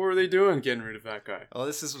reason. What were they doing getting rid of that guy?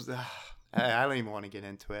 Oh, I don't even want to get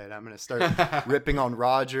into it. I'm going to start ripping on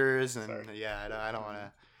Rogers, and I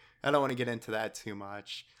don't want to get into that too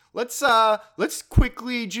much. Let's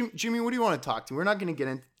quickly, Jimmy. What do you want to talk to? We're not going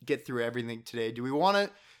to get through everything today. Do we want to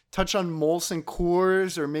touch on Molson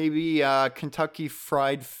Coors, or maybe Kentucky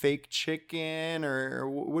Fried Fake Chicken, or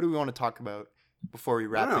what do we want to talk about before we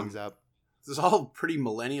wrap things up? This is all pretty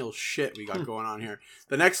millennial shit we got going on here.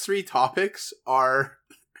 The next three topics are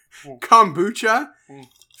kombucha,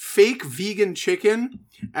 fake vegan chicken,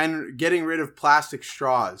 and getting rid of plastic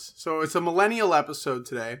straws. So it's a millennial episode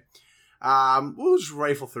today. We'll just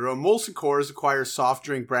rifle through them. Molson Coors acquires soft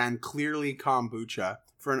drink brand Clearly Kombucha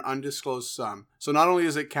for an undisclosed sum. So not only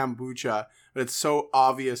is it kombucha, but it's so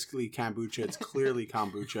obviously kombucha, it's clearly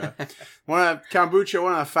kombucha. One of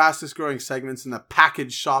the fastest growing segments in the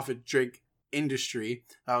packaged soft drink industry.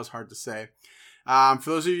 That was hard to say. For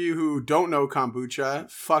those of you who don't know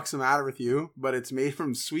kombucha, fuck's the matter with you? But it's made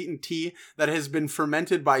from sweetened tea that has been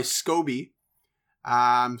fermented by SCOBY,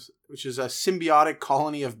 which is a symbiotic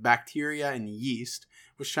colony of bacteria and yeast,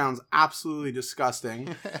 which sounds absolutely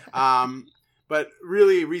disgusting. But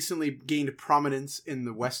really recently gained prominence in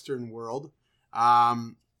the Western world.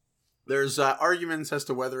 There's arguments as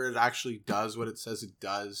to whether it actually does what it says it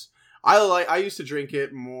does. I used to drink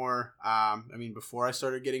it more, before I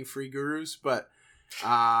started getting free gurus, but,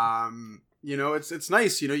 it's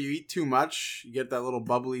nice. You eat too much, you get that little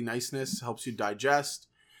bubbly niceness, helps you digest.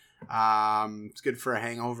 It's good for a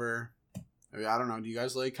hangover. I don't know. Do you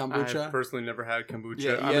guys like kombucha? I've personally never had kombucha.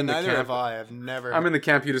 Yeah, neither have I. I've never. I'm in the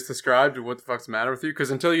camp you just described. What the fuck's the matter with you?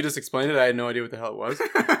 Because until you just explained it, I had no idea what the hell it was.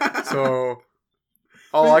 So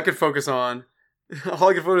all I could focus on is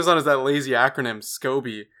that lazy acronym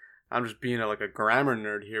SCOBY. I'm just being a grammar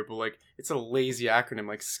nerd here, but it's a lazy acronym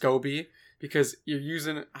like SCOBY because you're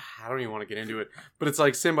using. I don't even want to get into it, but it's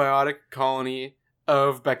like symbiotic colony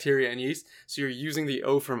of bacteria and yeast. So you're using the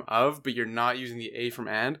O from of, but you're not using the A from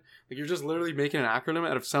and. Like you're just literally making an acronym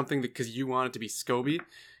out of something because you want it to be SCOBY.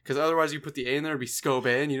 Because otherwise you put the A in there, it'd be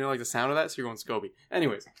SCOBY, and you don't like the sound of that, so you're going SCOBY.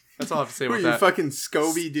 Anyways, that's all I have to say What, about you that. fucking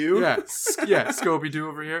Scooby-Doo? Yeah, Scooby-Doo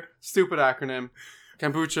over here. Stupid acronym.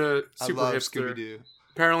 Kombucha, super I love hipster. Scooby-Doo.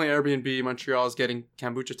 Apparently Airbnb Montreal is getting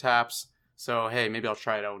kombucha taps. So, hey, maybe I'll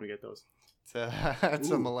try it out when we get those. It's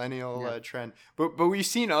a millennial trend. But we've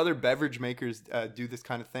seen other beverage makers do this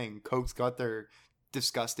kind of thing. Coke's got their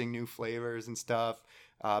disgusting new flavors and stuff.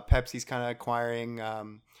 Pepsi's kind of acquiring...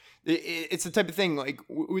 it's the type of thing, like,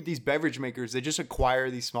 with these beverage makers, they just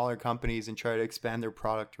acquire these smaller companies and try to expand their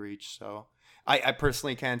product reach. So I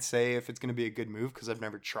personally can't say if it's going to be a good move because I've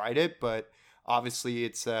never tried it, but obviously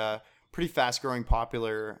it's a pretty fast-growing,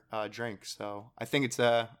 popular drink. So I think it's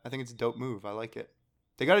a dope move. I like it.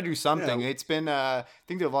 They got to do something. Yeah. It's been, I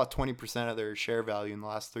think they've lost 20% of their share value in the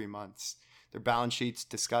last 3 months. Their balance sheet's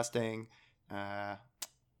disgusting. Man,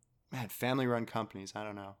 family-run companies. I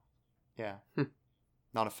don't know. Yeah.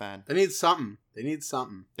 Not a fan. They need something.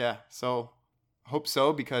 Yeah, so hope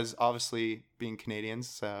so, because obviously being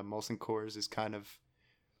Canadians, Molson Coors is kind of,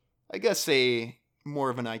 I guess, a more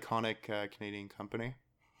of an iconic Canadian company.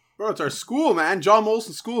 Bro, it's our school, man. John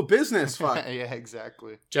Molson School of Business. Fuck. Yeah,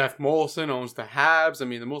 exactly. Jeff Molson owns the Habs. I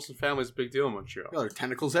mean, the Molson family is a big deal in Montreal. There are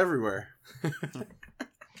tentacles everywhere.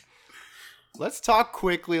 Let's talk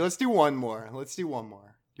quickly. Let's do one more.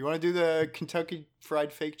 You want to do the Kentucky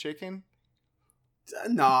Fried Fake Chicken?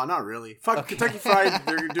 No, not really. Fuck Okay. Kentucky Fried.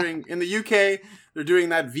 They're doing in the UK. They're doing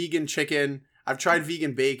that vegan chicken. I've tried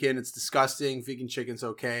vegan bacon. It's disgusting. Vegan chicken's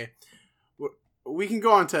okay. We can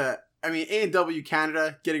go on to. I mean, A&W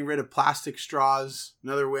Canada getting rid of plastic straws.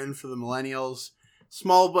 Another win for the millennials.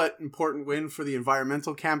 Small but important win for the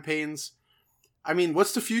environmental campaigns. I mean,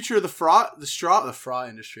 what's the future of the straw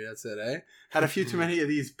industry? That's it, eh? Had a few too many of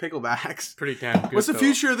these picklebacks. Pretty damn good. What's the though.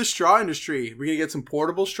 future of the straw industry? We're gonna get some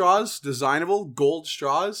portable straws, designable gold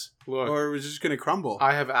straws, Look, or are we just gonna crumble?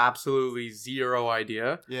 I have absolutely zero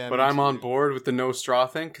idea. Yeah, But me I'm too. on board with the no straw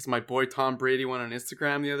thing because my boy Tom Brady went on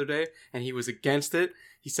Instagram the other day and he was against it.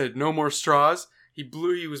 He said no more straws. He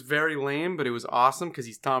was very lame, but it was awesome because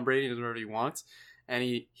he's Tom Brady and does whatever he wants. And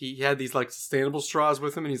he had these like sustainable straws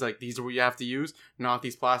with him and he's like, these are what you have to use, not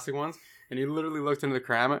these plastic ones. And he literally looked into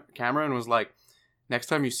the camera and was like, next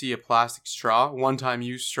time you see a plastic straw, one-time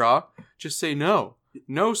use straw, just say no.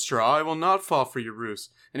 No straw, I will not fall for your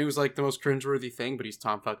ruse. And it was like the most cringeworthy thing, but he's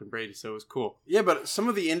Tom fucking Brady, so it was cool. Yeah, but some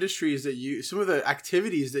of the some of the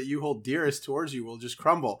activities that you hold dearest towards you will just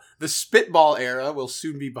crumble. The spitball era will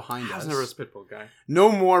soon be behind I was us. never a spitball guy. No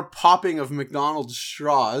more popping of McDonald's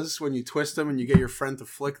straws when you twist them and you get your friend to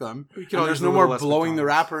flick them. We could And all there's use a no little more less blowing the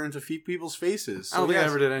McDonald's. wrapper into people's faces. I don't So think I yes.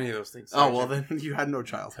 ever did any of those things. Oh, well, then you had no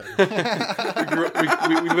childhood.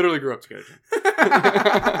 we literally grew up together.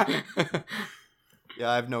 Yeah,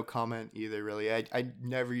 I have no comment either, really. I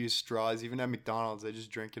never use straws. Even at McDonald's, I just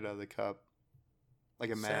drink it out of the cup. Like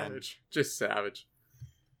a man. Savage. Just savage.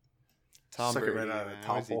 Tom Suck it Brady, right out of man. the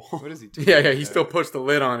What is he- topple. What is he doing? Yeah, he still puts the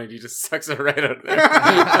lid on it. He just sucks it right out of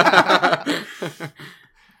there.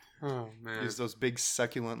 Oh, man. Use those big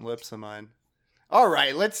succulent lips of mine. All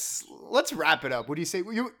right, let's wrap it up. What do you say?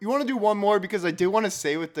 You want to do one more? Because I do want to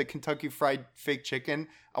say with the Kentucky Fried Fake Chicken,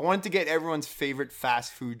 I wanted to get everyone's favorite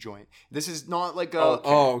fast food joint. This is not like a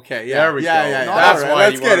Okay. Yeah. There we yeah, go. Yeah, Not That's all right. why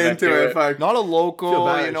Let's you get wanted into to do it. it. Fuck. not a Feel local,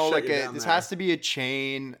 bad I you know, shut like you a. down This there. has to be a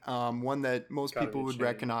chain, one that most Gotta people be a would chain.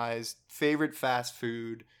 recognize. Favorite fast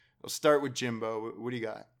food. We'll start with Jimbo. What do you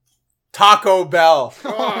got? Taco Bell.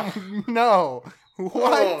 No.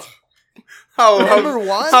 What? I Number love,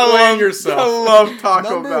 one? I Explain love, yourself. I love Taco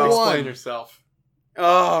Number Bell. one. Explain yourself.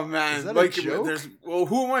 Oh man, Is that a like joke? there's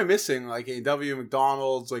who am I missing? Like A&W,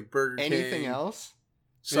 McDonald's, like Burger King, Anything else?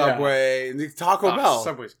 Subway, and the Taco Ah, Bell.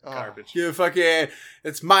 Subway's Oh. garbage. You fucking,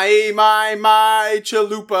 it's my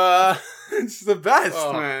chalupa. It's the best,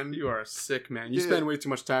 Oh, man. you are a sick man. You Dude. spend way too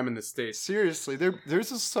much time in the States. Seriously, there's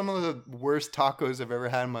just some of the worst tacos I've ever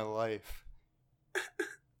had in my life.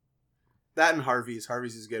 That and Harvey's.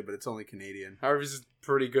 Harvey's is good, but it's only Canadian. Harvey's is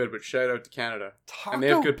pretty good, but shout out to Canada. Taco And they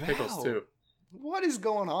have good Bell. pickles too. What is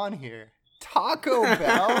going on here? Taco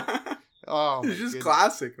Bell? Oh, my It's just goodness.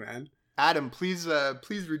 classic, man. Adam, please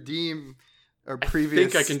redeem our I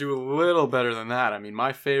previous. think I can do a little better than that. I mean,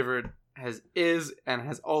 my favorite is and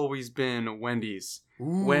has always been Wendy's.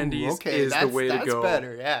 Ooh, Wendy's is the way to that's go.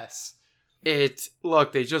 better, yes.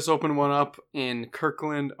 Look, they just opened one up in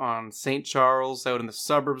Kirkland on St. Charles, out in the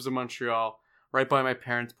suburbs of Montreal, right by my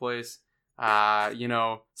parents' place.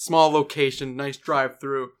 Small location, nice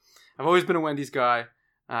drive-through. I've always been a Wendy's guy.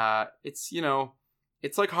 It's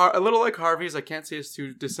It's like a little like Harvey's. I can't say it's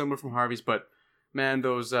too dissimilar from Harvey's, but man,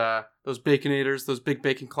 those Baconators, those big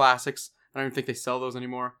bacon classics. I don't even think they sell those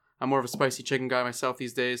anymore. I'm more of a spicy chicken guy myself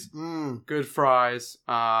these days. Good fries.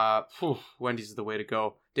 Wendy's is the way to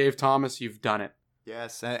go. Dave Thomas, you've done it.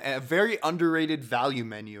 Yes, a very underrated value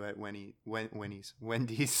menu at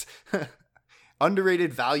Wendy's.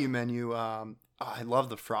 Underrated value menu. I love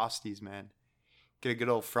the Frosties, man. Get a good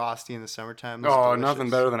old Frosty in the summertime.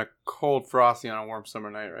 Nothing better than a cold Frosty on a warm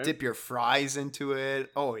summer night, right? Dip your fries into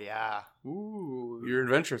it. Oh, yeah. Ooh, you're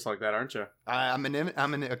adventurous like that, aren't you? I'm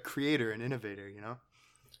a creator, an innovator, you know?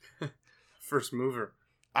 First mover.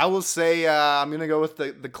 I will say I'm going to go with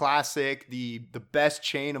the classic, the best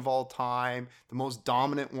chain of all time, the most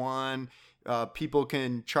dominant one. People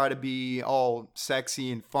can try to be all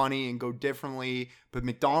sexy and funny and go differently, but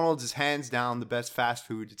McDonald's is hands down the best fast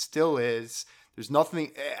food. It still is. There's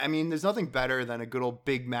nothing better than a good old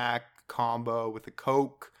Big Mac combo with a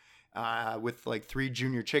Coke, with like 3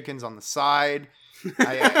 junior chickens on the side. The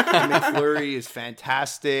McFlurry is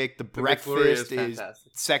fantastic. The breakfast is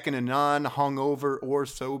second to none, hungover or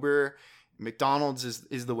sober. McDonald's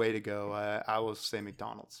is the way to go. I will say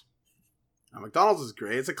McDonald's. McDonald's is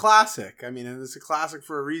great. It's a classic. I mean, and it's a classic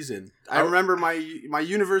for a reason. I remember my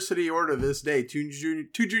university order this day: two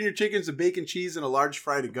junior chickens, a bacon cheese, and a large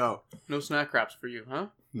fry to go. No snack wraps for you, huh?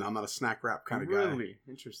 No, I'm not a snack wrap kind of guy. Really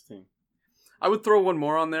interesting. I would throw one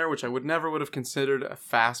more on there, which I would have considered a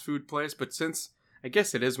fast food place, but since I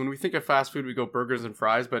guess it is. When we think of fast food, we go burgers and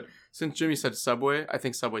fries, but since Jimmy said Subway, I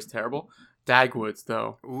think Subway's terrible. Dagwood's,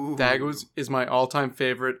 though. Ooh. Dagwood's is my all-time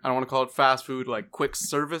favorite. I don't want to call it fast food, like quick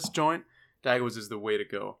service joint. Dagwood's is the way to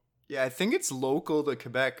go. Yeah, I think it's local to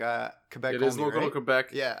Quebec. Quebec. It is only, local right? to Quebec.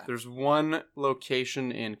 Yeah. There's one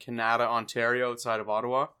location in Canada, Ontario, outside of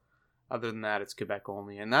Ottawa. Other than that, it's Quebec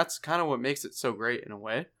only. And that's kind of what makes it so great in a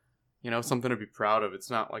way. You know, something to be proud of. It's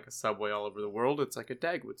not like a Subway all over the world. It's like a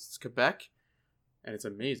Dagwood's. It's Quebec, and it's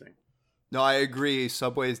amazing. No, I agree.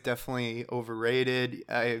 Subway is definitely overrated.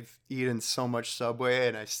 I've eaten so much Subway,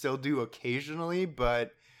 and I still do occasionally,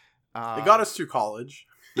 but... it got us through college.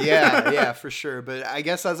 yeah, for sure. But I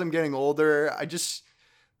guess as I'm getting older, I just...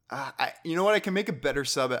 you know what? I can make a better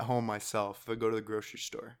sub at home myself if I go to the grocery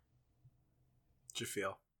store. How'd you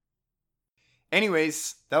feel?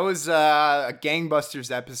 Anyways, that was a gangbusters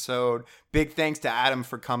episode. Big thanks to Adam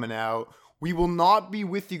for coming out. We will not be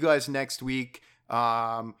with you guys next week.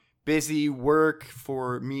 Busy work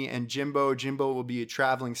for me and Jimbo. Jimbo will be a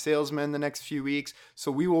traveling salesman the next few weeks. So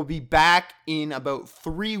we will be back in about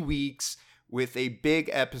 3 weeks with a big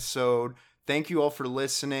episode. Thank you all for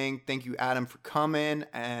listening. Thank you, Adam, for coming.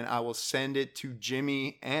 And I will send it to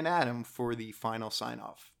Jimmy and Adam for the final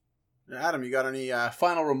sign-off. Adam, you got any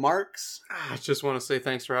final remarks? I just want to say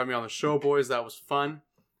thanks for having me on the show, boys. That was fun.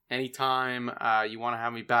 Anytime you want to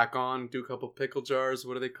have me back on, do a couple pickle jars.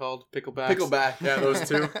 What are they called? Picklebacks? Pickleback. Yeah, those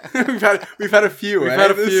two. we've had a few. We've eh?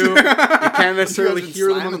 had a few. You can't necessarily You guys hear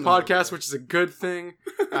been them on the slamming them. podcast, which is a good thing.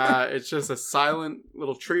 It's just a silent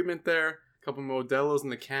little treatment there. A couple Modelo's in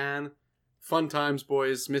the can. Fun times,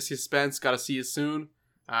 boys. Miss you, Spence. Got to see you soon.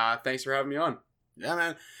 Thanks for having me on. Yeah,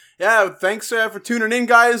 man. Yeah, thanks for tuning in,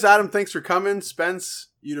 guys. Adam, thanks for coming. Spence,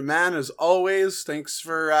 you the man, as always. Thanks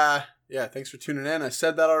for tuning in. I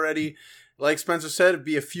said that already. Like Spencer said, it'd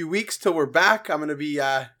be a few weeks till we're back. I'm going to be,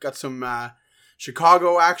 got some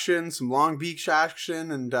Chicago action, some Long Beach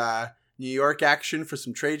action, and New York action for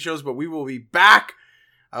some trade shows, but we will be back.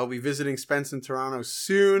 I'll be visiting Spence in Toronto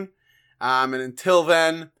soon. And until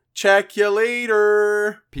then, check you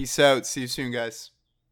later. Peace out. See you soon, guys.